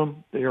talk to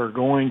them, they are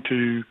going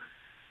to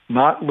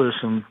not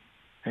listen,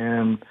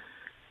 and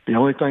the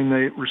only thing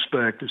they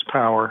respect is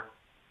power.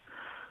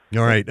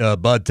 All right,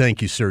 Bud,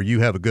 thank you, sir. You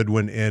have a good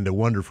one and a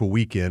wonderful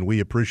weekend. We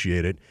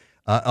appreciate it.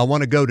 I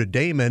want to go to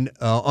Damon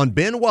on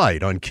Ben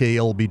White on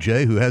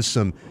KLBJ, who has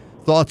some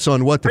thoughts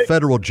on what the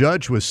federal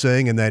judge was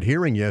saying in that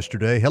hearing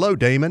yesterday. Hello,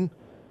 Damon.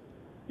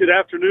 Good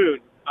afternoon.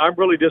 I'm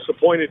really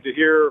disappointed to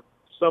hear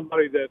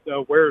somebody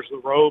that wears the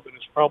robe and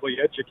is probably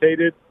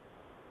educated,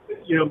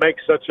 make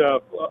such a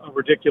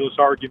ridiculous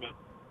argument.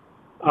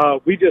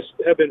 We just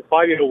have been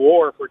fighting a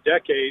war for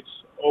decades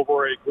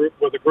over a group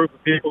of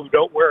people who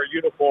don't wear a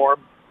uniform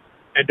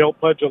and don't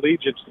pledge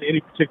allegiance to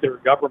any particular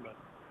government.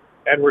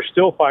 And we're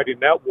still fighting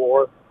that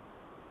war.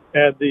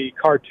 And the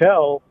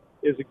cartel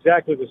is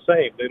exactly the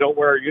same. They don't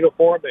wear a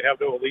uniform. They have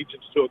no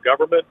allegiance to a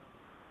government.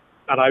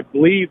 And I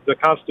believe the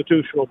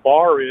constitutional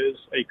bar is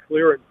a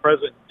clear and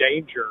present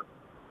danger,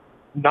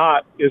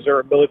 not is there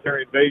a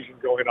military invasion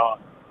going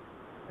on.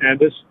 And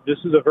this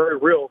is a very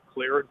real,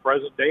 clear and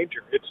present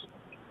danger. It's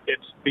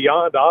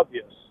beyond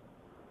obvious.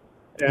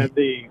 And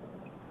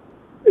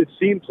it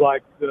seems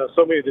like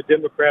so many of the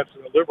Democrats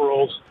and the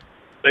liberals,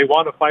 they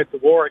want to fight the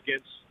war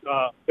against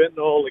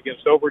fentanyl,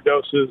 against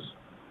overdoses.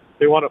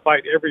 They want to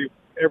fight every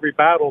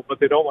battle, but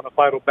they don't want to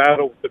fight a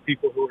battle with the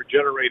people who are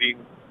generating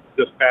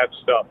this bad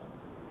stuff.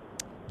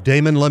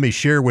 Damon, let me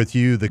share with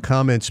you the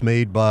comments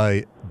made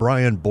by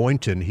Brian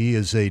Boynton. He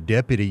is a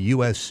deputy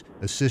U.S.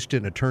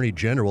 Assistant Attorney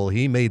General.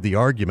 He made the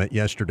argument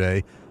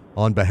yesterday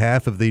on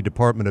behalf of the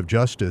Department of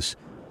Justice.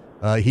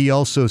 He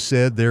also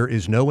said there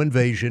is no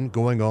invasion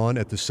going on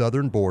at the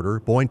southern border.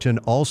 Boynton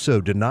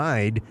also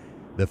denied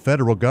the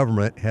federal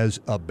government has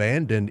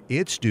abandoned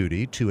its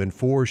duty to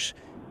enforce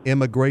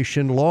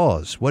immigration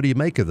laws. What do you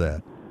make of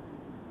that?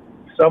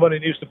 Somebody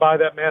needs to buy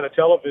that man a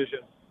television.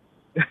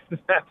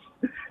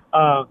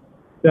 I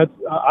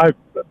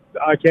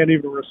can't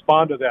even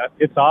respond to that.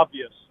 It's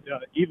obvious.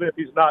 Even if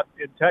he's not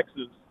in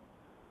Texas,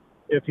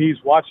 if he's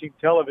watching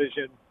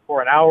television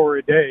for an hour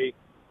a day,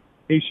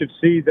 he should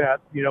see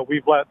that,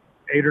 we've let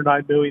 8 or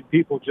 9 million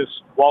people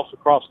just waltz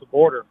across the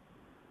border,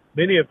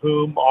 many of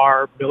whom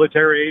are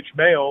military-age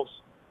males,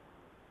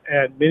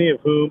 and many of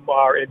whom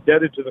are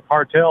indebted to the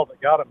cartel that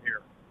got them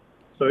here.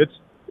 So it's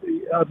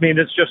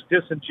just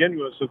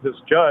disingenuous of this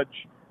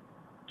judge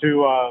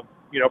to,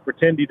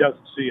 pretend he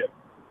doesn't see it.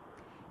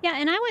 Yeah,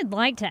 and I would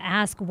like to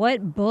ask,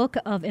 what book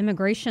of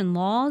immigration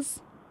laws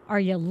are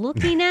you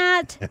looking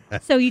at?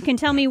 So you can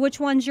tell me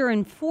which ones you're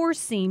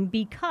enforcing,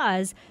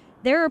 because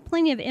there are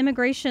plenty of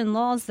immigration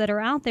laws that are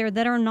out there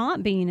that are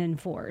not being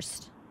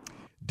enforced.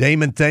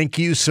 Damon, thank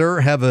you, sir.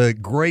 Have a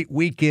great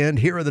weekend.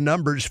 Here are the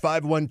numbers,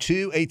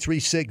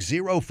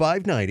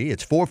 512-836-0590.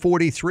 It's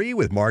 443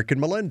 with Mark and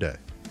Melinda.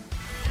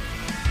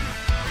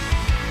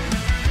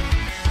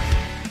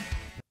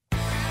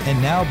 And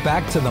now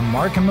back to the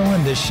Mark and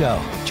Melinda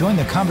Show. Join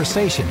the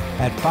conversation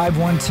at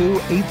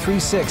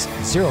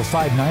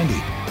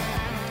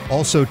 512-836-0590.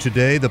 Also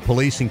today, the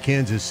police in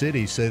Kansas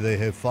City say they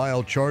have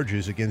filed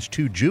charges against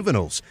 2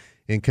 juveniles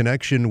in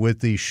connection with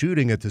the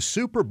shooting at the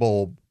Super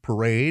Bowl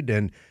parade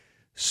and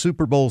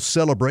Super Bowl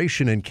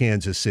celebration in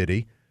Kansas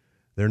City.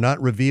 They're not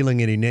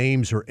revealing any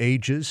names or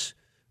ages.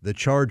 The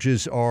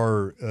charges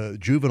are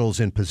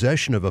juveniles in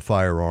possession of a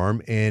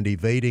firearm and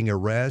evading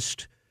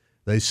arrest.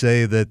 They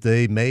say that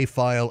they may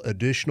file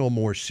additional,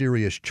 more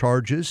serious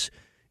charges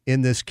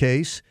in this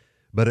case,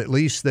 but at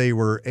least they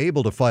were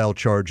able to file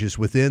charges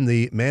within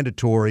the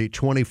mandatory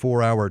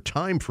 24-hour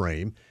time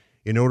frame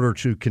in order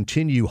to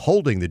continue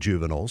holding the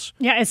juveniles.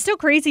 Yeah, it's still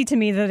crazy to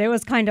me that it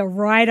was kind of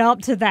right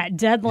up to that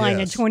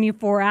deadline of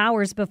 24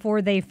 hours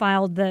before they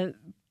filed the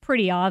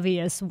pretty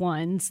obvious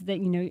ones that,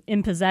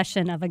 in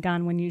possession of a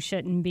gun when you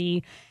shouldn't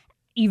be.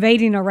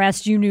 Evading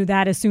arrest, you knew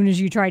that as soon as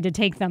you tried to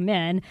take them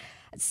in.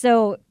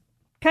 So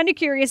kind of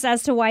curious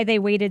as to why they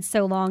waited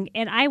so long.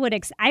 And I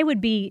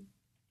would be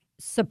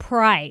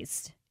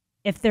surprised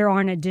if there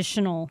aren't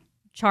additional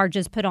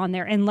charges put on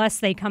there, unless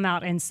they come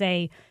out and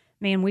say,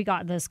 man, we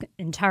got this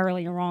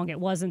entirely wrong. It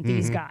wasn't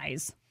these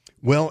guys.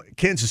 Well,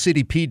 Kansas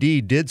City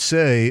PD did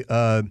say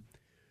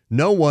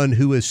no one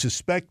who is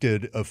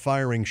suspected of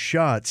firing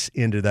shots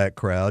into that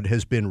crowd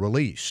has been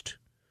released.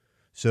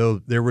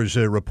 So there was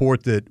a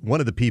report that one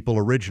of the people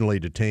originally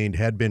detained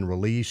had been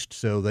released,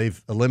 so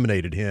they've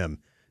eliminated him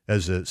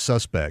as a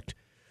suspect.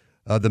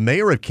 The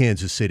mayor of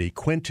Kansas City,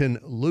 Quentin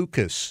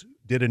Lucas,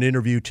 did an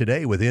interview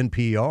today with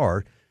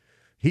NPR.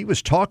 He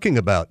was talking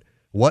about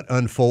what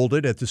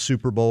unfolded at the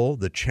Super Bowl,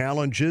 the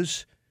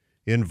challenges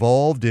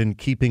involved in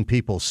keeping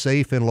people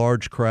safe in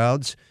large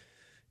crowds.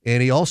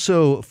 And he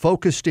also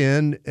focused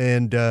in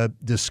and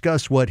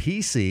discussed what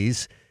he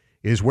sees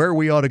is where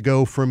we ought to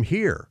go from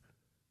here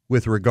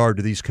with regard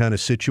to these kind of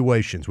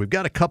situations. We've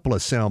got a couple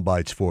of sound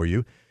bites for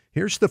you.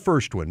 Here's the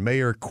first one.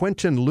 Mayor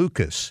Quinton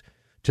Lucas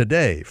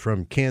today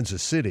from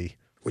Kansas City.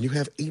 When you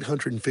have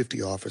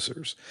 850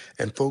 officers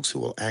and folks who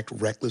will act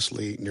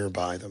recklessly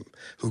nearby them,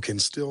 who can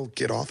still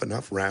get off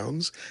enough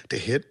rounds to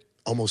hit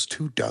almost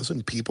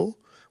 24 people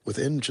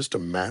within just a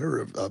matter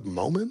of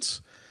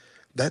moments,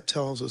 that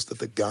tells us that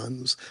the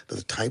guns,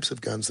 the types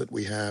of guns that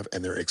we have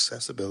and their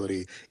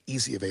accessibility,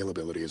 easy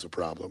availability is a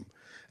problem.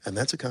 And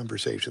that's a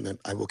conversation that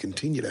I will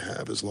continue to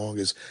have as long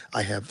as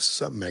I have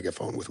some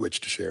megaphone with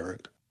which to share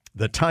it.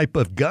 The type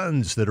of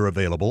guns that are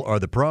available are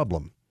the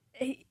problem.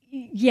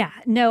 Yeah,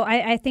 no,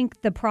 I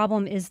think the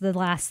problem is the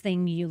last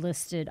thing you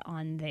listed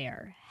on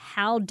there.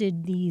 How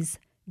did these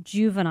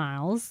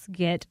juveniles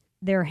get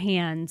their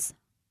hands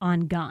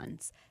on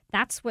guns?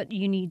 That's what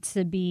you need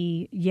to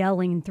be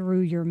yelling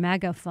through your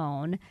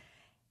megaphone.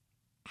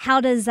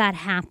 How does that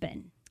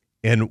happen?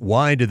 And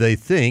why do they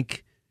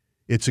think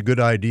it's a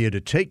good idea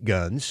to take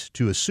guns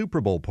to a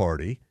Super Bowl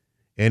party,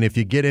 and if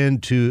you get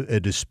into a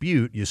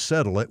dispute, you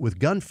settle it with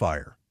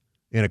gunfire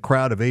in a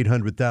crowd of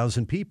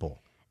 800,000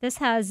 people? This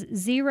has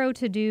zero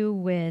to do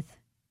with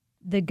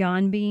the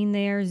gun being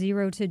there,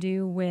 zero to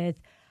do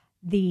with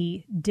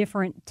the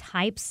different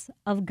types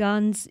of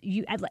guns.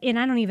 And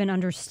I don't even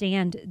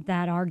understand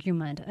that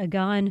argument. A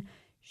gun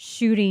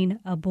shooting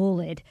a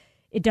bullet,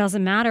 it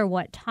doesn't matter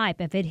what type.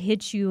 If it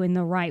hits you in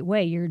the right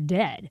way, you're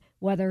dead,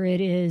 whether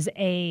it is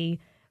a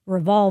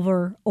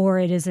revolver or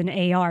it is an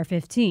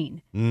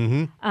AR-15.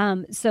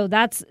 Mm-hmm. So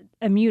that's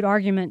a mute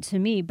argument to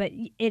me, but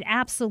it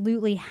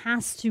absolutely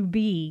has to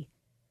be,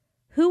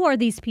 who are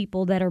these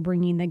people that are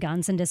bringing the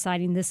guns and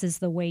deciding this is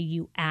the way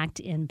you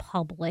act in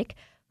public?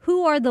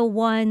 Who are the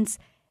ones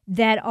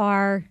that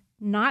are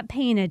not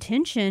paying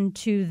attention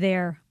to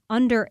their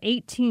under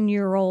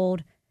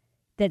 18-year-old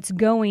that's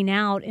going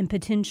out and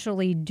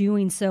potentially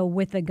doing so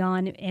with a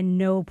gun and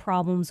no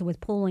problems with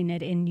pulling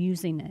it and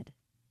using it?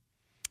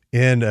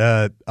 And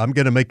I'm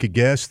going to make a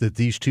guess that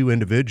these two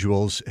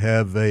individuals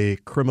have a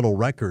criminal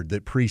record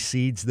that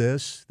precedes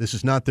this. This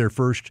is not their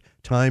first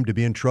time to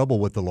be in trouble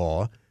with the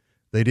law.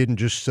 They didn't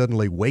just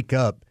suddenly wake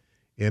up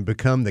and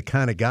become the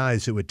kind of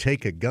guys that would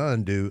take a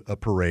gun to a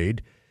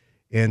parade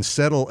and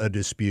settle a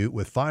dispute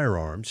with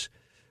firearms.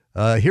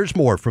 Here's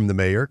more from the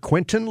mayor,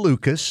 Quinton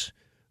Lucas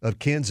of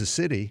Kansas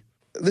City.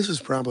 This is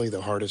probably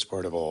the hardest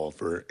part of all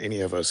for any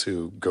of us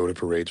who go to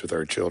parades with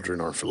our children,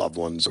 our loved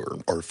ones,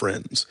 or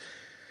friends,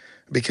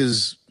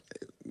 because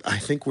I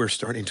think we're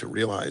starting to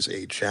realize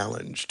a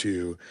challenge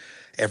to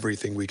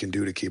everything we can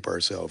do to keep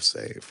ourselves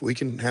safe. We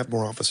can have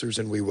more officers,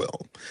 and we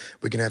will.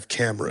 We can have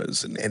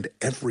cameras and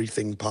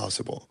everything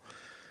possible.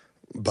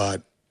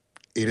 But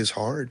it is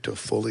hard to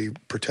fully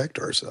protect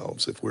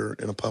ourselves if we're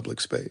in a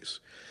public space.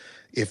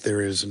 If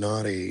there is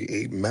not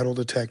a metal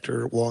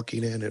detector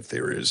walking in, if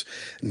there is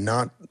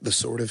not the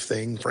sort of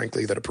thing,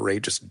 frankly, that a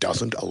parade just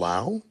doesn't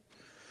allow,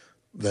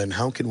 then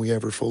how can we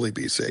ever fully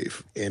be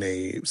safe in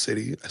a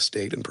city, a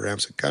state, and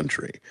perhaps a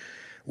country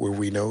where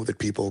we know that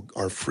people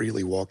are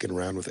freely walking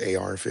around with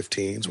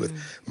AR-15s, with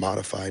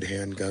modified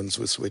handguns,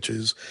 with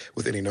switches,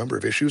 with any number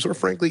of issues, or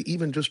frankly,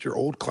 even just your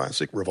old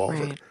classic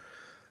revolver. Right.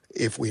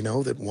 If we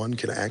know that one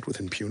can act with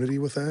impunity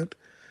with that,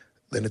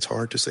 then it's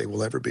hard to say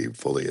we'll ever be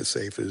fully as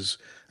safe as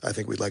I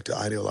think we'd like to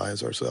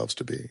idealize ourselves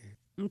to be.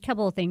 A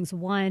couple of things.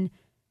 One,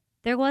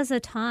 there was a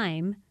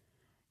time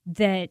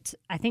that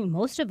I think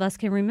most of us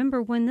can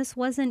remember when this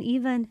wasn't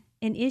even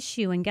an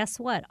issue. And guess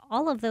what?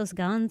 All of those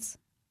guns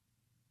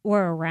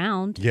were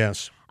around.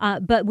 Yes.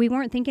 But we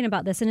weren't thinking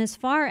about this. And as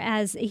far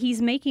as he's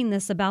making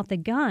this about the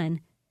gun,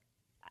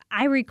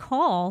 I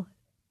recall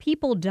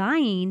people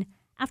dying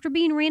after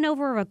being ran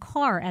over a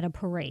car at a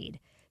parade.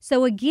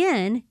 So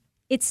again,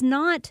 it's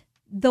not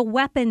the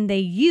weapon they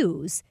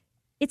use.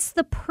 It's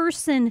the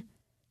person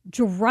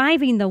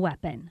driving the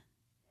weapon,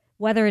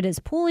 whether it is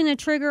pulling a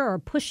trigger or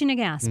pushing a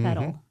gas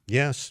pedal.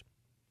 Yes.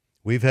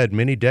 We've had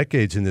many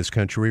decades in this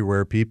country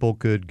where people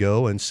could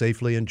go and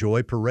safely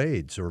enjoy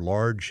parades or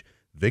large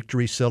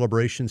victory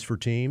celebrations for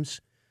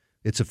teams.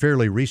 It's a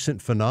fairly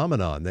recent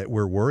phenomenon that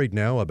we're worried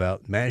now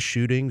about mass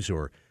shootings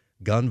or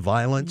gun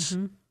violence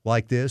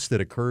like this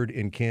that occurred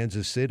in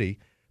Kansas City.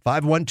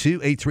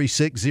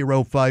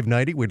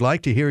 512-836-0590. We'd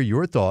like to hear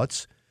your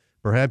thoughts.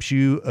 Perhaps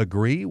you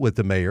agree with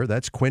the mayor.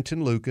 That's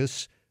Quinton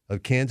Lucas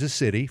of Kansas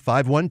City.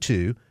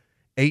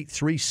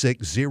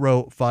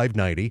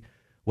 512-836-0590.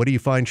 What do you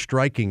find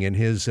striking in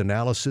his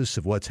analysis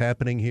of what's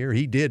happening here?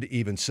 He did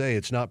even say,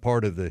 it's not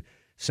part of the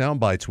sound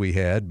bites we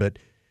had, but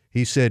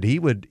he said he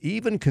would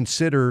even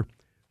consider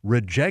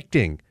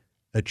rejecting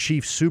a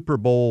Chiefs Super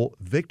Bowl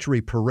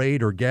victory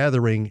parade or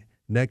gathering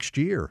next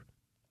year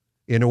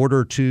in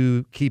order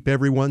to keep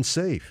everyone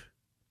safe.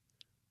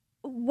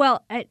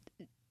 Well,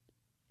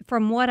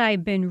 from what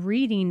I've been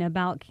reading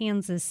about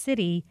Kansas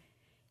City,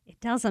 it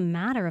doesn't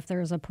matter if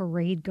there's a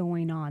parade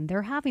going on.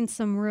 They're having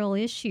some real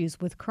issues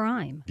with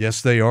crime.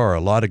 Yes, they are.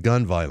 A lot of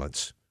gun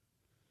violence.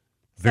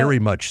 Very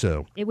much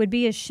so. It would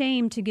be a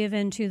shame to give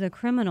in to the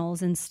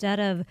criminals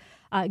instead of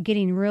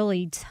getting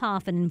really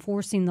tough and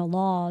enforcing the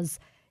laws.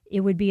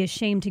 it would be a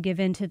shame to give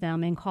in to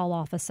them and call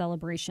off a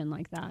celebration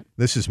like that.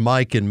 This is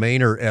Mike and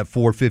Manor at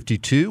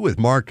 452 with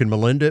Mark and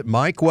Melinda.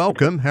 Mike,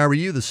 welcome. How are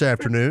you this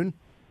afternoon?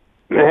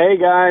 Hey,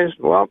 guys.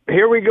 Well,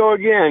 here we go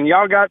again.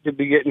 Y'all got to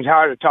be getting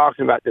tired of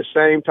talking about the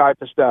same type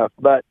of stuff.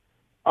 But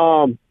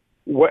why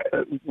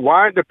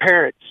aren't the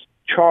parents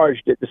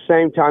charged at the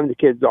same time the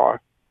kids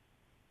are?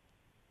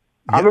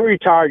 Yep. I'm a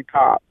retired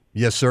cop.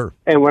 Yes, sir.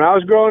 And when I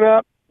was growing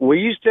up, we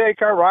used to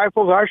take our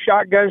rifles, our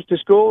shotguns to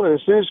school, and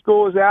as soon as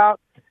school was out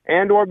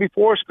and or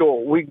before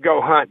school, we'd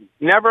go hunting.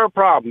 Never a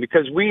problem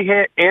because we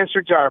had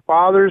answered to our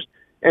fathers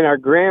and our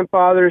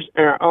grandfathers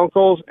and our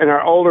uncles and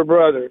our older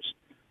brothers.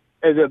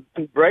 As a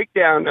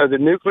breakdown of the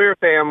nuclear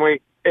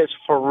family is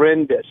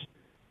horrendous.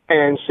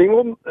 And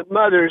single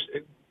mothers,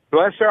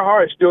 bless their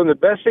hearts, doing the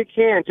best they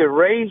can to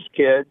raise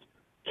kids,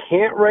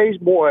 can't raise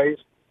boys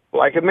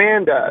like a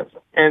man does.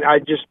 And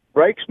it just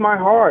breaks my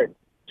heart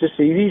to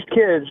see these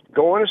kids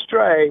going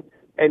astray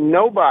and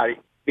nobody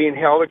being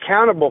held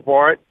accountable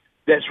for it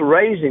that's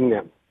raising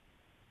them.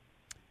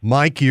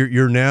 Mike,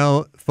 you're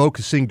now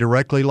focusing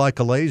directly like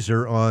a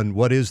laser on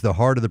what is the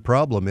heart of the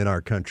problem in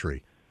our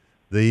country.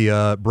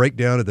 The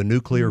breakdown of the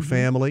nuclear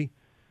family,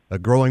 a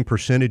growing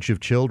percentage of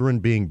children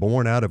being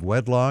born out of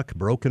wedlock,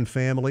 broken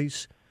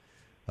families.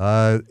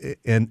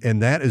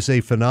 And that is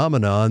a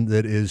phenomenon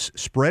that is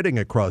spreading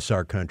across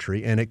our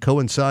country, and it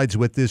coincides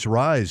with this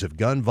rise of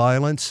gun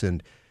violence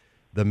and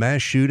the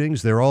mass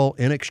shootings. They're all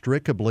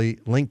inextricably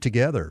linked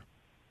together.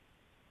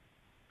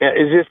 Yeah,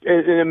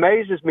 it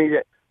amazes me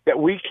that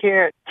we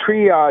can't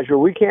triage or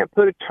we can't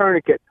put a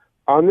tourniquet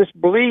on this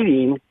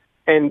bleeding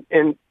and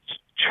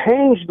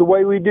change the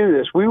way we do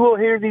this. We will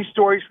hear these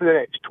stories for the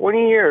next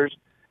 20 years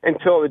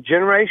until the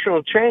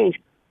generational change,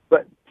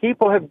 but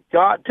people have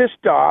got to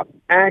stop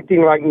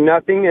acting like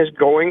nothing is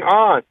going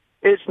on.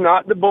 It's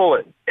not the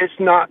bullet. It's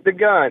not the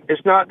gun.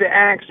 It's not the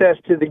access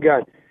to the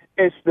gun.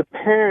 It's the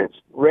parents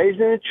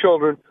raising the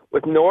children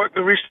with no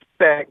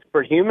respect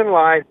for human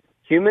life,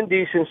 human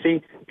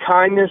decency,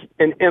 kindness,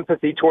 and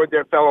empathy toward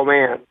their fellow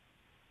man.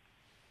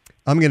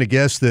 I'm going to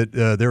guess that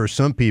there are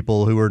some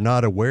people who are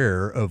not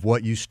aware of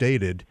what you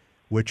stated,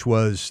 which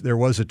was there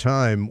was a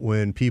time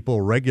when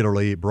people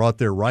regularly brought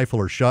their rifle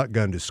or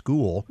shotgun to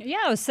school. Yeah,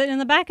 I was sitting in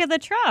the back of the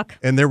truck.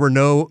 And there were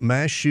no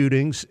mass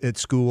shootings at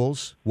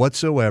schools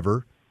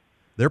whatsoever.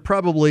 They're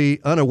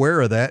probably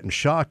unaware of that and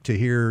shocked to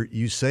hear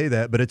you say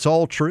that, but it's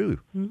all true.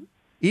 Mm-hmm.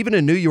 Even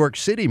in New York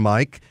City,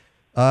 Mike,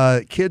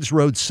 kids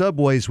rode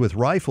subways with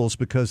rifles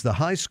because the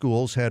high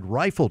schools had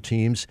rifle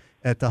teams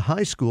at the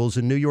high schools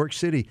in New York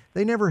City.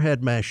 They never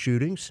had mass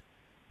shootings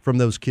from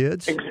those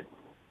kids.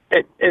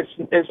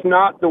 It's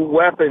not the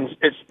weapons.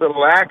 It's the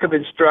lack of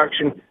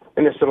instruction,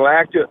 and it's the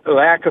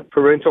lack of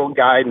parental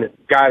guidance.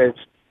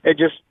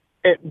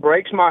 It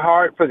breaks my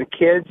heart for the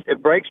kids.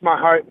 It breaks my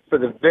heart for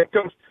the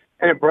victims,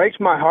 and it breaks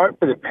my heart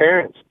for the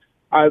parents.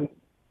 I've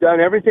done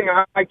everything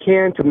I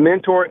can to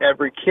mentor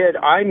every kid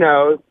I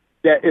know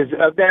that is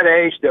of that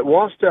age that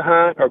wants to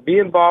hunt or be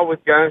involved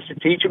with guns, to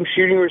teach them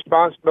shooting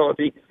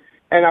responsibility.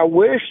 And I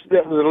wish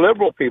that the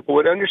liberal people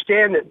would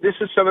understand that this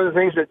is some of the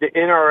things that the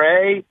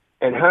NRA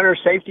and hunter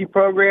safety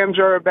programs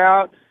are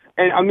about.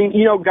 And, I mean,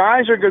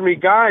 guys are going to be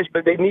guys,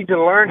 but they need to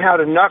learn how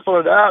to knuckle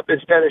it up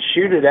instead of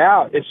shoot it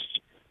out. It's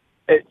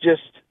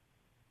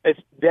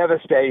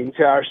devastating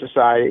to our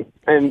society.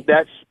 And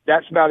that's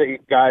about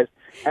it, guys.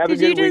 Did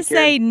you just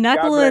say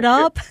knuckle it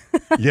up?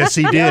 Yes,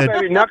 he did. Yeah,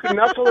 baby,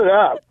 knuckle it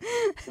up.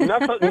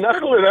 Knuckle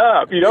it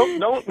up. You don't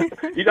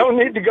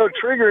need to go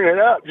triggering it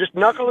up. Just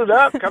knuckle it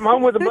up. Come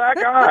home with a black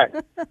eye.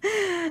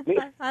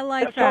 I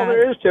like That's all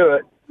there is to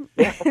it.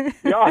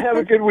 Y'all have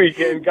a good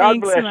weekend. God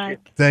Thanks, bless Mike.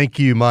 you. Thank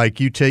you,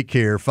 Mike. You take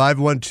care.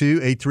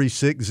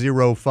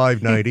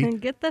 512-836-0590.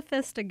 Get the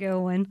fist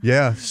going.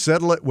 Yeah,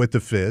 settle it with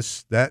the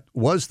fist. That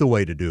was the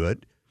way to do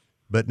it.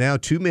 But now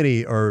too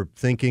many are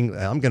thinking,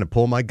 I'm going to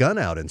pull my gun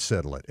out and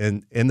settle it.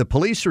 And the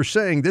police are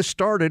saying this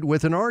started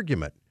with an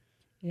argument.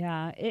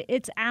 Yeah,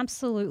 it's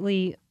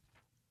absolutely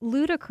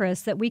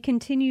ludicrous that we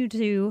continue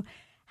to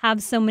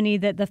have so many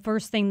that the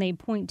first thing they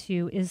point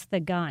to is the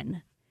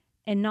gun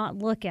and not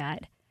look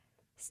at.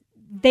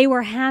 They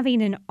were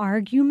having an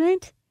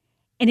argument,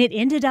 and it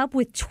ended up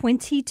with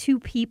 23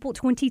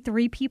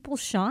 people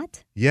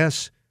shot?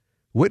 Yes.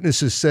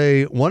 Witnesses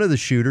say one of the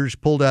shooters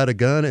pulled out a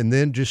gun and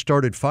then just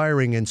started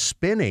firing and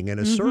spinning in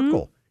a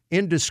circle,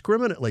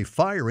 indiscriminately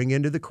firing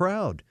into the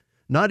crowd,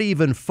 not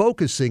even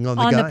focusing on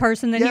the guy. On the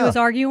person that he was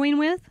arguing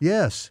with?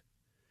 Yes.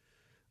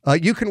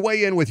 You can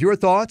weigh in with your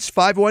thoughts,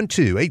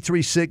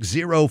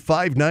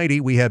 512-836-0590.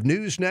 We have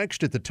news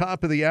next at the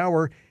top of the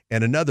hour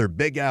and another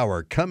big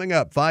hour coming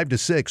up, 5 to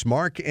 6.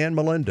 Mark and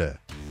Melinda.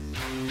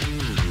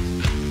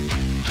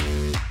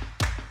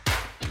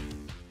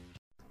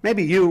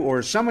 Maybe you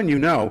or someone you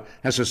know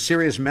has a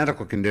serious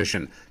medical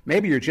condition.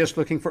 Maybe you're just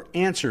looking for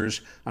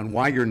answers on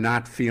why you're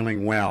not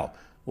feeling well.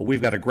 Well,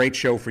 we've got a great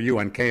show for you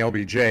on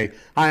KLBJ.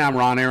 Hi, I'm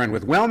Ron Aaron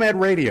with WellMed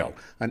Radio,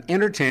 an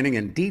entertaining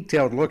and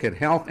detailed look at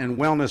health and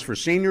wellness for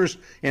seniors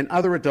and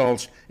other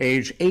adults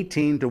age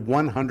 18 to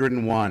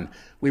 101.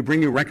 We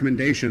bring you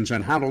recommendations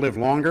on how to live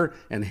longer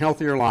and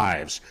healthier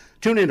lives.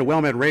 Tune in to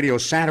WellMed Radio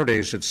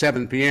Saturdays at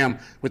 7 p.m.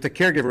 with the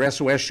Caregiver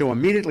SOS show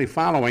immediately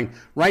following,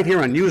 right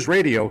here on News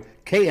Radio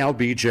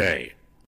KLBJ.